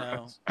 does No. not.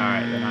 All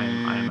right, then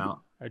I am out.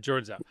 All right,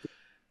 Jordan's out.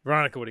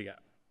 Veronica, what do you got?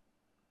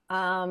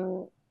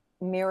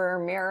 Mirror,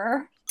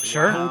 Mirror.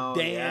 Sure. Wow. Oh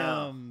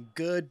damn.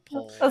 Good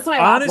pull. That's my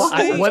last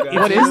Honestly, one.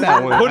 What is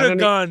that one? Put I a don't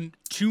gun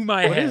to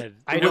my What is- head.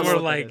 I and don't know we're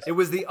what that like, is. It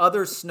was the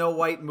other Snow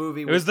White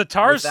movie. It was the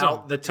Tar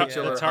song. without the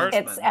titular Tar-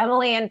 huntsman. It's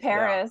Emily in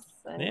Paris.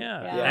 and-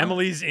 yeah. Yeah.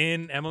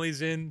 Emily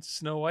in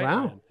Snow White.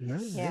 Wow. Man.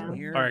 Yeah.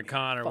 Here All right, we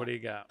Connor, go. what do you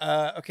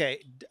got?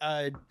 Okay.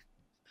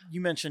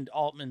 You mentioned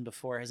Altman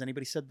before. Has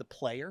anybody said The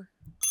Player?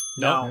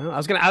 No. I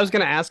was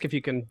gonna ask if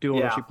you can do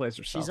it when she plays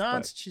herself.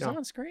 She's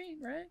on screen,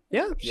 right?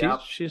 Yeah,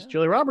 she's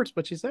Julia Roberts,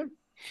 but she's there.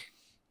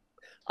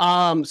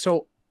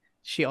 So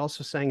she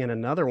also sang in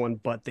another one,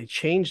 but they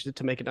changed it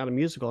to make it not a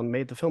musical and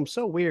made the film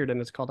so weird, and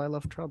it's called I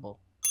Love Trouble.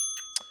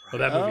 Well,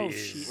 that movie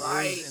is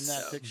right in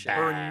that picture.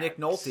 Or Nick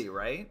Nolte,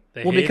 right?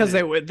 Because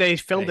they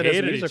filmed it as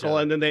a musical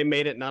and then they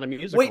made it not a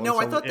musical. Wait, no,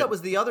 I thought that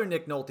was the other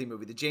Nick Nolte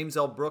movie, the James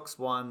L. Brooks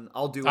one.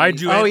 I Do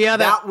Anything. It. Oh yeah,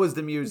 that was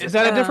the music. Is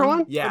that a different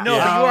one? Yeah. No,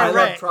 but you are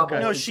right. Trouble.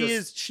 No, she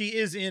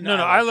is in. No,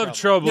 I Love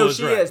Trouble. No, is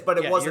she right. is, but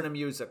it wasn't a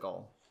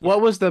musical. What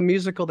was the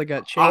musical that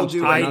got changed?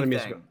 Not a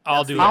musical.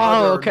 I'll do.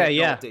 Oh, okay, Nick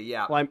yeah. Nolte,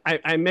 yeah. Well,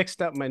 I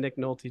mixed up my Nick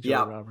Nolte,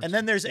 Julia Roberts. And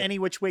then there's Any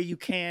Which Way You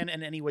Can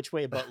and Any Which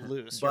Way But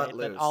Loose. Right?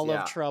 But I'll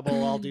Love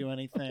Trouble. I'll Do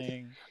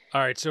Anything.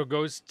 All right, so it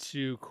goes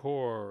to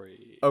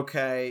Cory.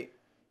 Okay,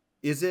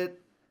 is it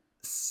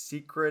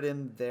Secret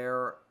in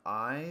Their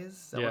Eyes?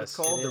 Is that what it's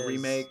called? The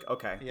remake?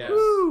 Okay. Yes.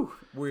 Woo!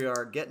 We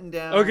are getting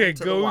down Okay,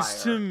 to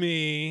goes the wire. to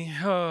me.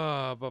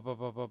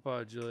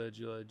 Julia.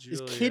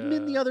 Is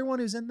Kidman the other one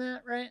who's in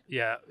that, right?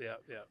 Yeah.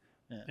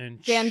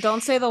 And Dan,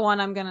 don't say the one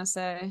I'm gonna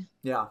say.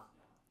 Yeah.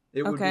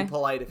 It would be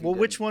polite if you Well,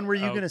 didn't. which one were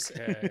you going to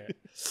say?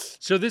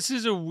 So this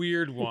is a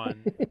weird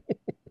one.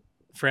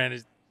 Fran,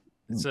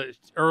 it's an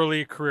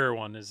early career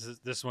one. Is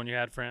this one you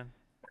had, Fran?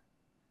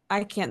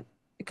 I can't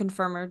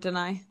confirm or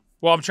deny.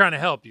 Well, I'm trying to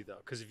help you, though,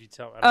 because if you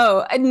tell...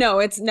 No.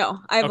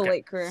 I have a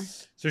late career.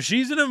 So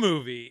she's in a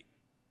movie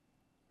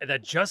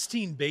that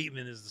Justine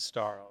Bateman is the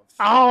star of.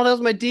 Oh, that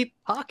was my Deep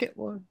Pocket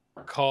one.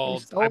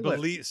 Called, I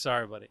believe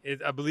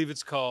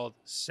it's called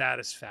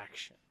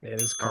Satisfaction. It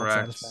is called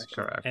Satisfaction.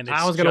 Correct. And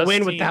I was going to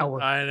win with that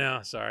one. I know,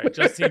 sorry.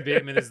 Justine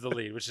Bateman is the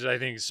lead, which I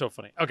think is so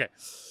funny. Okay.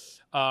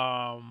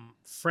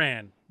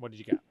 Fran, what did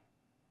you got?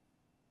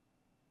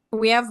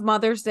 We have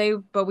Mother's Day,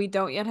 but we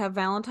don't yet have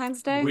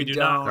Valentine's Day. We do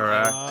not.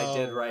 Correct. I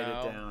did write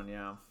it down,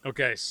 yeah.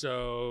 Okay,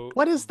 so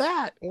What is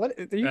that? What?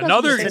 it's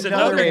another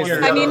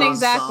one. I mean,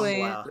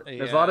 exactly.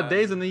 There's a lot of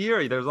days in the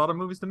year. There's a lot of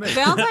movies to make.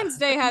 Valentine's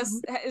Day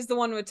is the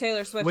one with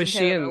Taylor Swift Was and she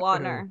Taylor in-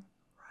 Lautner.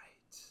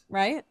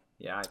 Right?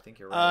 Yeah, I think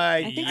you're right.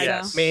 I think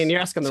yes. so. Man,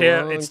 you're asking the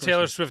wrong It's person.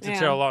 Taylor Swift and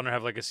Yeah. Taylor Lautner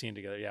have like a scene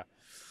together. Yeah,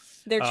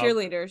 They're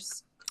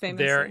cheerleaders.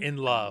 Famously. they're in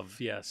love.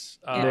 Yes.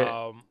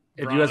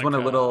 If you guys want a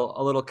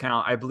Veronica- little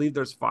count, I believe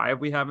there's 5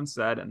 we haven't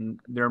said, and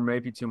there may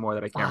be 2 more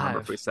that I can't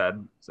remember if we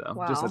said. So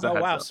just as a Oh,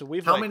 heads wow. up. So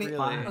we've How like many? really...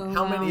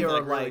 How many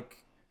are like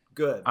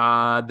good?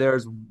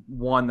 There's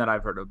one that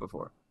I've heard of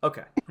before.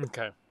 Okay.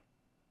 Okay.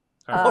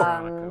 All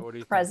right, Veronica, what do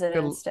you think?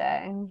 President's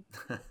Day.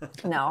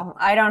 No,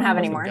 I don't have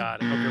any more.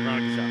 Got it. Okay,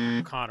 Veronica's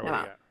out. Connor, what do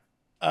you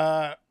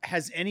got?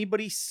 Has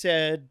anybody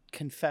said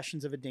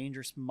Confessions of a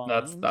Dangerous Mind?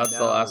 That's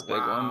the last big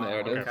one. There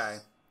it is. Okay.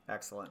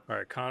 Excellent. All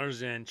right,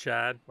 Connor's in.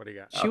 Chad, what do you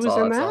got? She was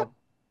in that?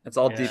 It's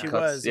all Yeah. deep She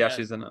cuts. was, Yeah, yeah.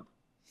 she's in it.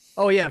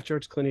 Oh yeah,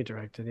 George Clooney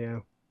directed. Yeah.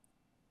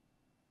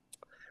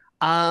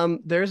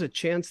 There's a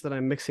chance that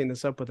I'm mixing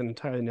this up with an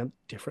entirely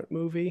different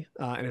movie,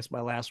 and it's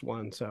my last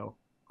one. So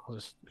I'll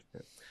just.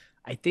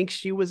 I think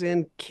she was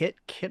in Kit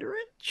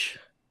Kitteridge.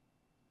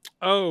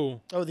 Oh,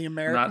 the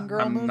American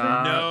Girl movie?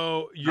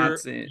 no, you're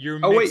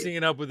Oh, wait. mixing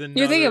it up with another.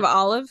 You're thinking of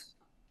Olive?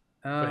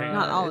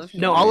 Not Olive.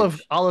 No,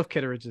 Olive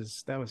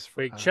Kitteridge's. That was.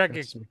 Wait, check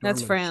it.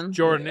 That's Fran.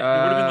 Jordan, it would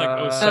have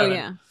been like 07. Oh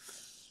yeah.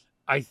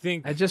 I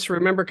think I just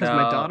remember because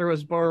my daughter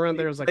was born around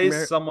there. It was like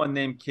Plays someone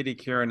named Kitty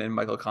Kieran and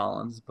Michael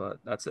Collins, but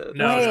that's it.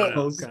 No, Wait. no.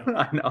 Close.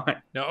 I know.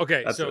 No,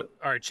 okay. That's So, it.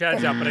 all right,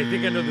 Chad's out, but I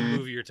think I know the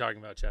movie you're talking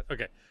about, Chad.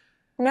 Okay.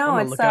 No, I'm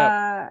gonna it's look it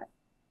I'm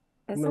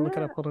isn't gonna look it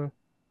it? up. Hold on.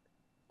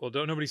 Well,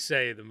 don't nobody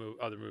say the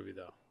other movie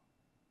though,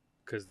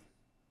 because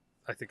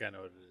I think I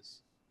know what it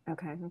is.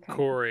 Okay.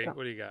 Cory, Go.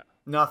 what do you got?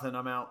 Nothing.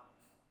 I'm out.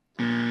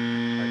 All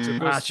right, so it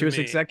goes She to was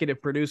me.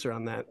 executive producer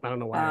on that. I don't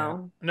know why.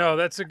 Oh. No,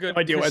 that's a good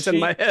No idea because what's in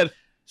my head.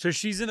 So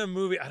she's in a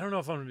movie. I don't know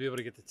if I'm gonna be able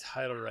to get the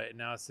title right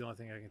now. It's the only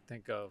thing I can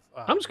think of.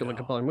 Oh, I'm just gonna look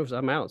up all the movies.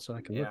 I'm out, so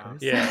I can look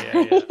Yeah. at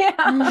it.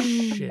 Yeah. Yeah.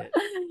 Shit.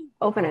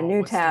 Open a Oh, new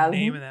what's tab. the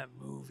name of that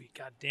movie?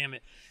 God damn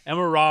it.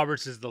 Emma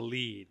Roberts is the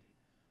lead,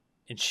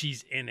 and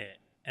she's in it,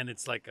 and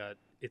it's like a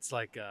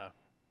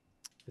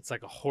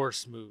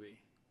horse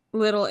movie.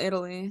 Little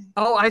Italy.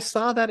 Oh, I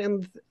saw that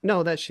in.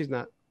 No, that she's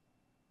not.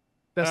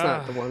 That's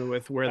not the one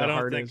with where the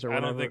heart is or I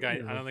whatever. don't think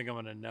I don't think I'm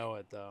gonna know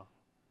it though.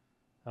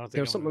 I don't think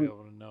There's I'm gonna be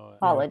something- able to know it.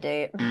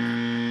 Holiday.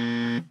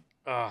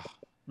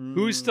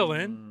 Who's still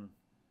in?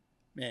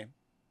 Me.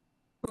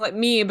 Like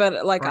me,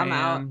 but like I'm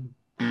out.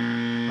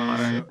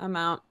 Connor, I'm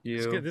out.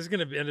 This you. is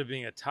gonna end up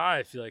being a tie.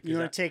 I feel like. You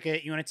want to take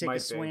a Might be.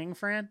 swing,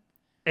 Fran?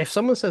 If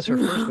someone says her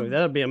first movie,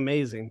 that'd be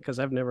amazing because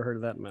I've never heard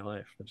of that in my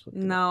life. I just looked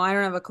it up. No, I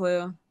don't have a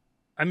clue.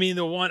 I mean,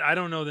 the one I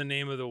don't know the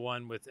name of the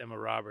one with Emma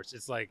Roberts.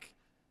 It's like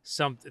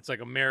It's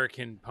like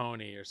American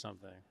Pony or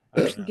something.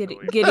 I don't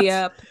know. Giddy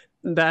up.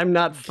 I'm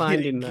not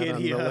finding that on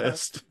Giddy the up.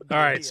 list. All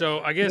right, so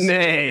I guess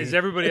Nay. is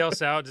everybody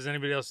else out? Does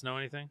anybody else know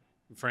anything?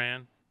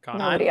 Fran, Connor.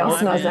 Nobody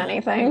else knows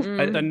anything.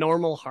 Mm-mm. A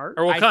normal heart.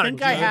 Or well, I Connor, think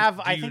do I you- have.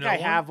 do I you think know I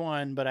one? have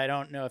one, but I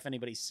don't know if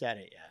anybody said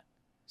it yet.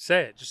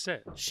 Say it. Just say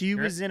it. She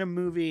was in a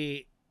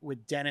movie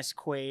with Dennis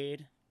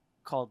Quaid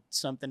called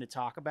Something to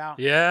Talk About.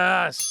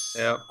 Yes.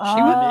 Yep.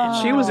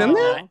 She was in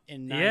there?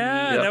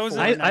 Yeah, that was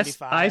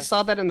I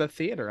saw that in the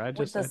theater. I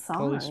just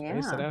totally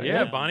spaced it out.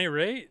 Yeah, Bonnie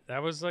Raitt.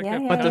 That was like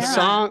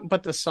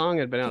but the song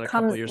had been out a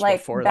couple years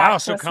before that. Wow,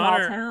 so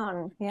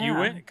Connor, yeah. you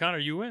win. Connor,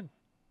 you win.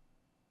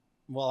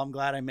 Well, I'm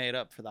glad I made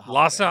up for the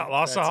Lasse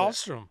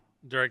Hallström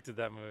directed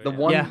that movie.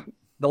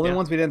 The only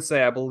ones we didn't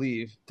say, I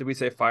believe. Did we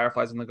say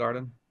Fireflies in the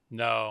Garden?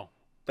 No.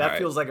 That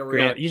feels like a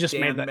real. You just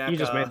made that up.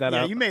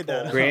 Yeah, you made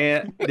that up.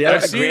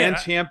 Grand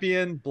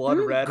Champion, Blood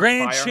Red.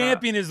 Grand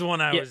Champion is the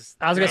one I was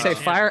gonna say.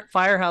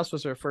 Firehouse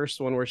was her first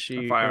one where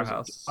she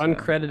Firehouse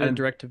uncredited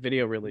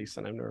direct-to-video release,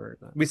 and I've never heard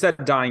that. We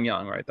said Dying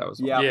Young, right? That was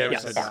yeah.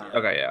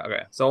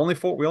 Okay. So only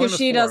 4. We only missed 4.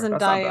 She doesn't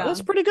That's die not bad. young.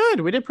 That's pretty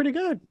good. We did pretty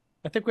good.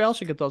 I think we all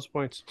should get those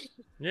points.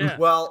 Yeah.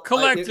 Well,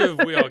 collective,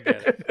 we all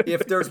get it.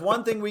 If there's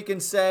one thing we can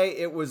say,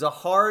 it was a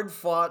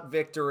hard-fought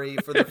victory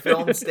for the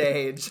film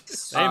stage.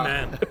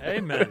 Amen.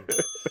 Amen.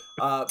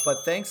 But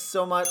thanks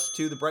so much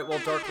to the Brightwell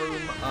Darkroom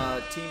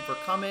team for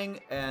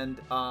coming.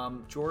 And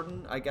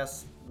Jordan, I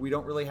guess we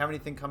don't really have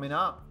anything coming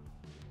up.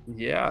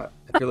 Yeah,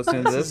 if you're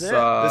listening to this, this is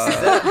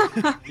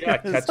it. Yeah,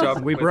 catch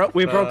up. We broke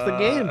the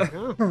game.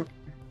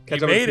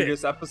 Catch up with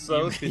previous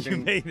episodes. You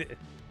made it.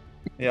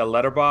 Yeah,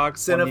 Letterboxd.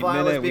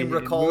 Cinephile is being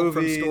recalled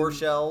from store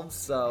shelves,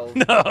 so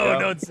no,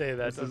 don't say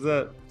that. This is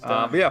it.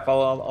 But yeah,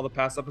 follow all the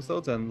past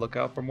episodes and look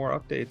out for more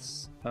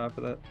updates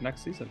for the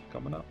next season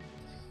coming up.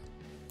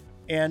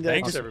 And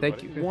thanks, everybody.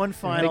 Thank you. One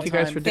final Thank you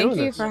guys time. for doing this.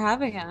 Thank you for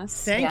having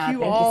us. Thank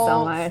you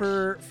all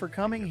for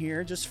coming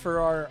here. Just for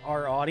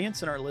our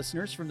audience and our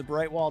listeners from the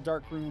Brightwall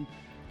Darkroom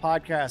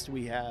podcast,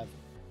 we have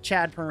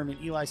Chad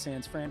Perman, Eli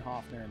Sands, Fran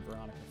Hoepfner, and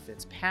Veronica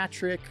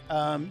Fitzpatrick.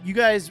 You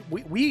guys,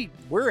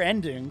 we're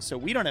ending, so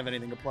we don't have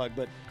anything to plug,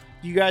 but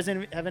do you guys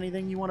have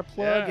anything you want to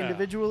plug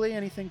individually?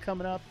 Anything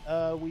coming up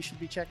we should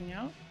be checking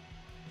out?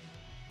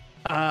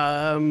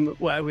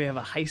 Well, we have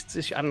a heist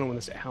issue. I don't know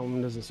how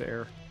when does this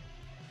air?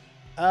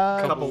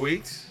 Couple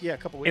weeks. Yeah, a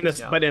couple weeks.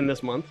 But in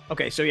this month.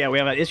 Okay, so yeah, we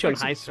have an issue on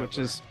heists, which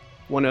is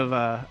one of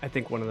I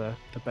think one of the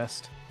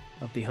best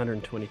of the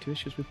 122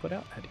 issues we put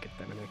out. I had to get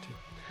them in there too.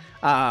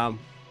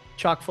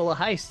 Chock full of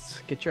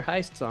heists. Get your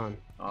heists on.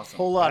 Awesome.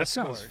 Whole lot that of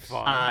sounds scores.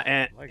 fun.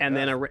 And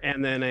then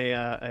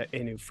a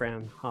new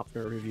Fran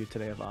Hoepfner review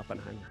today of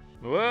Oppenheimer.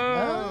 Whoa.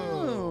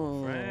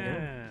 Oh.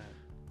 Fran.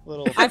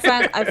 Little. I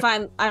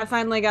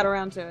finally got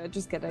around to it.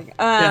 Just kidding.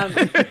 Now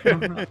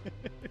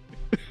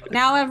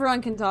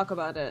everyone can talk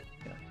about it.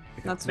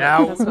 That's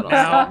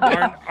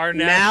what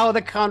now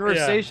the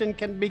conversation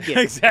can begin.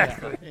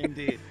 Exactly. Yeah,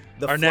 indeed.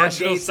 Our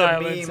national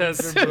silence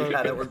has been broken.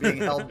 that were being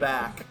held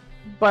back.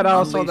 But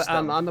also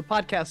on the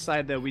podcast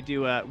side, though, we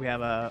have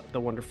the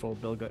wonderful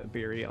Bill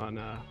Beery on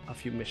a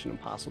few Mission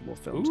Impossible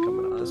films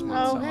coming up this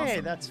month. Oh,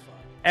 hey, that's fun.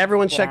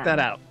 Everyone check that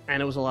out,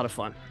 and it was a lot of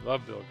fun.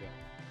 Love Bill.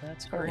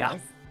 That's great. Yeah.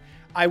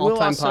 I will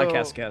All-time also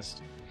podcast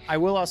guest. I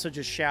will also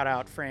just shout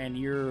out, Fran,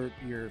 your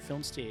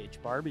film stage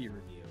Barbie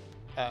review.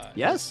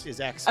 Yes, is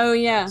excellent. Oh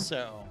yeah.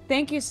 So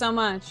thank you so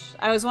much.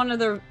 I was one of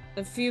the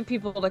few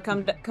people to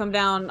come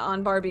down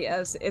on Barbie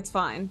as it's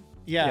fine.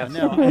 Yeah, yes.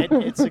 No,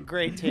 it's a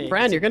great take.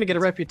 Fran, you're going to get a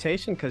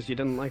reputation because you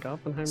didn't like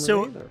Oppenheimer.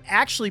 So either.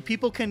 actually,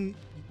 people can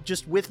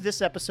just with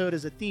this episode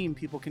as a theme,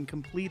 people can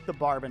complete the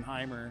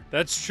Barbenheimer.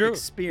 That's true.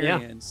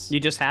 Experience. Yeah. You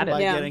just had it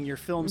by getting your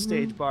film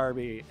stage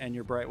Barbie and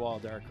your Brightwall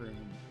Darkroom.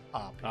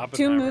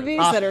 Two movies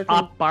that are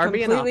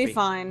completely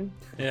fine.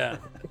 Yeah.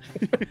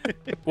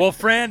 Well,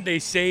 Fran, they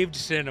saved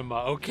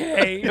cinema.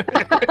 Okay.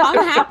 I'm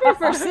happy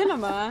for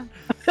cinema.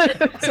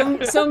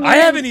 So me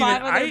and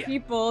five other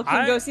people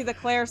can go see the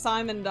Claire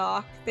Simon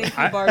doc. Thank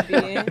you,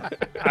 Barbie.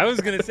 I was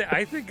gonna say,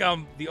 I think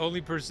I'm the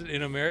only person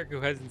in America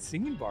who hasn't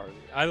seen Barbie.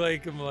 I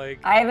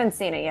haven't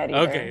seen it yet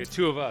either. Okay,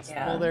 two of us.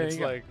 Yeah. Well, there you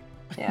go.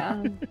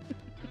 Yeah.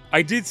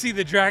 I did see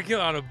the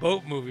Dracula on a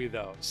boat movie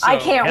though. So. I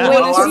can't wait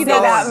to see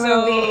that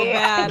movie.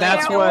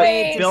 That's what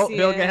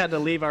Bilga had to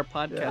leave our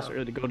podcast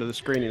or to go to the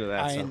screening of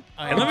that. And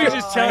let me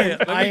just tell you.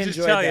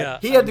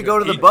 He had to go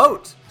to the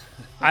boat.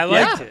 I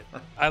liked it.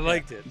 I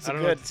liked it. I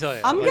don't know what to tell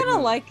you. I'm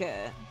gonna like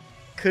it.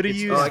 Could have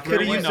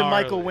used a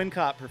Michael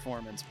Wincott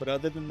performance, but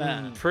other than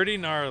that, pretty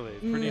gnarly.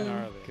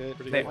 Good.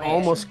 They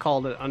almost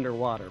called it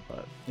underwater,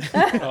 but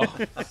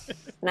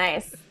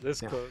nice.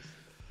 This close.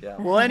 Yeah.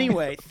 Well,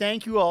 anyway,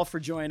 thank you all for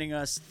joining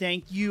us.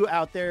 Thank you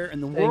out there in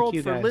the world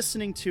for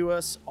listening to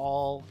us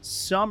all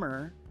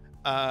summer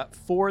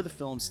for the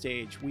film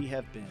stage. We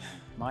have been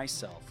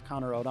myself,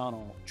 Conor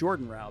O'Donnell,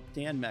 Jordan Raup,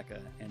 Dan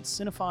Mecca, and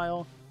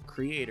Cinephile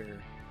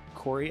creator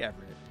Cory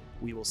Everett.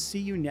 We will see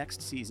you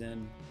next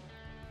season.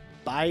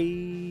 Bye.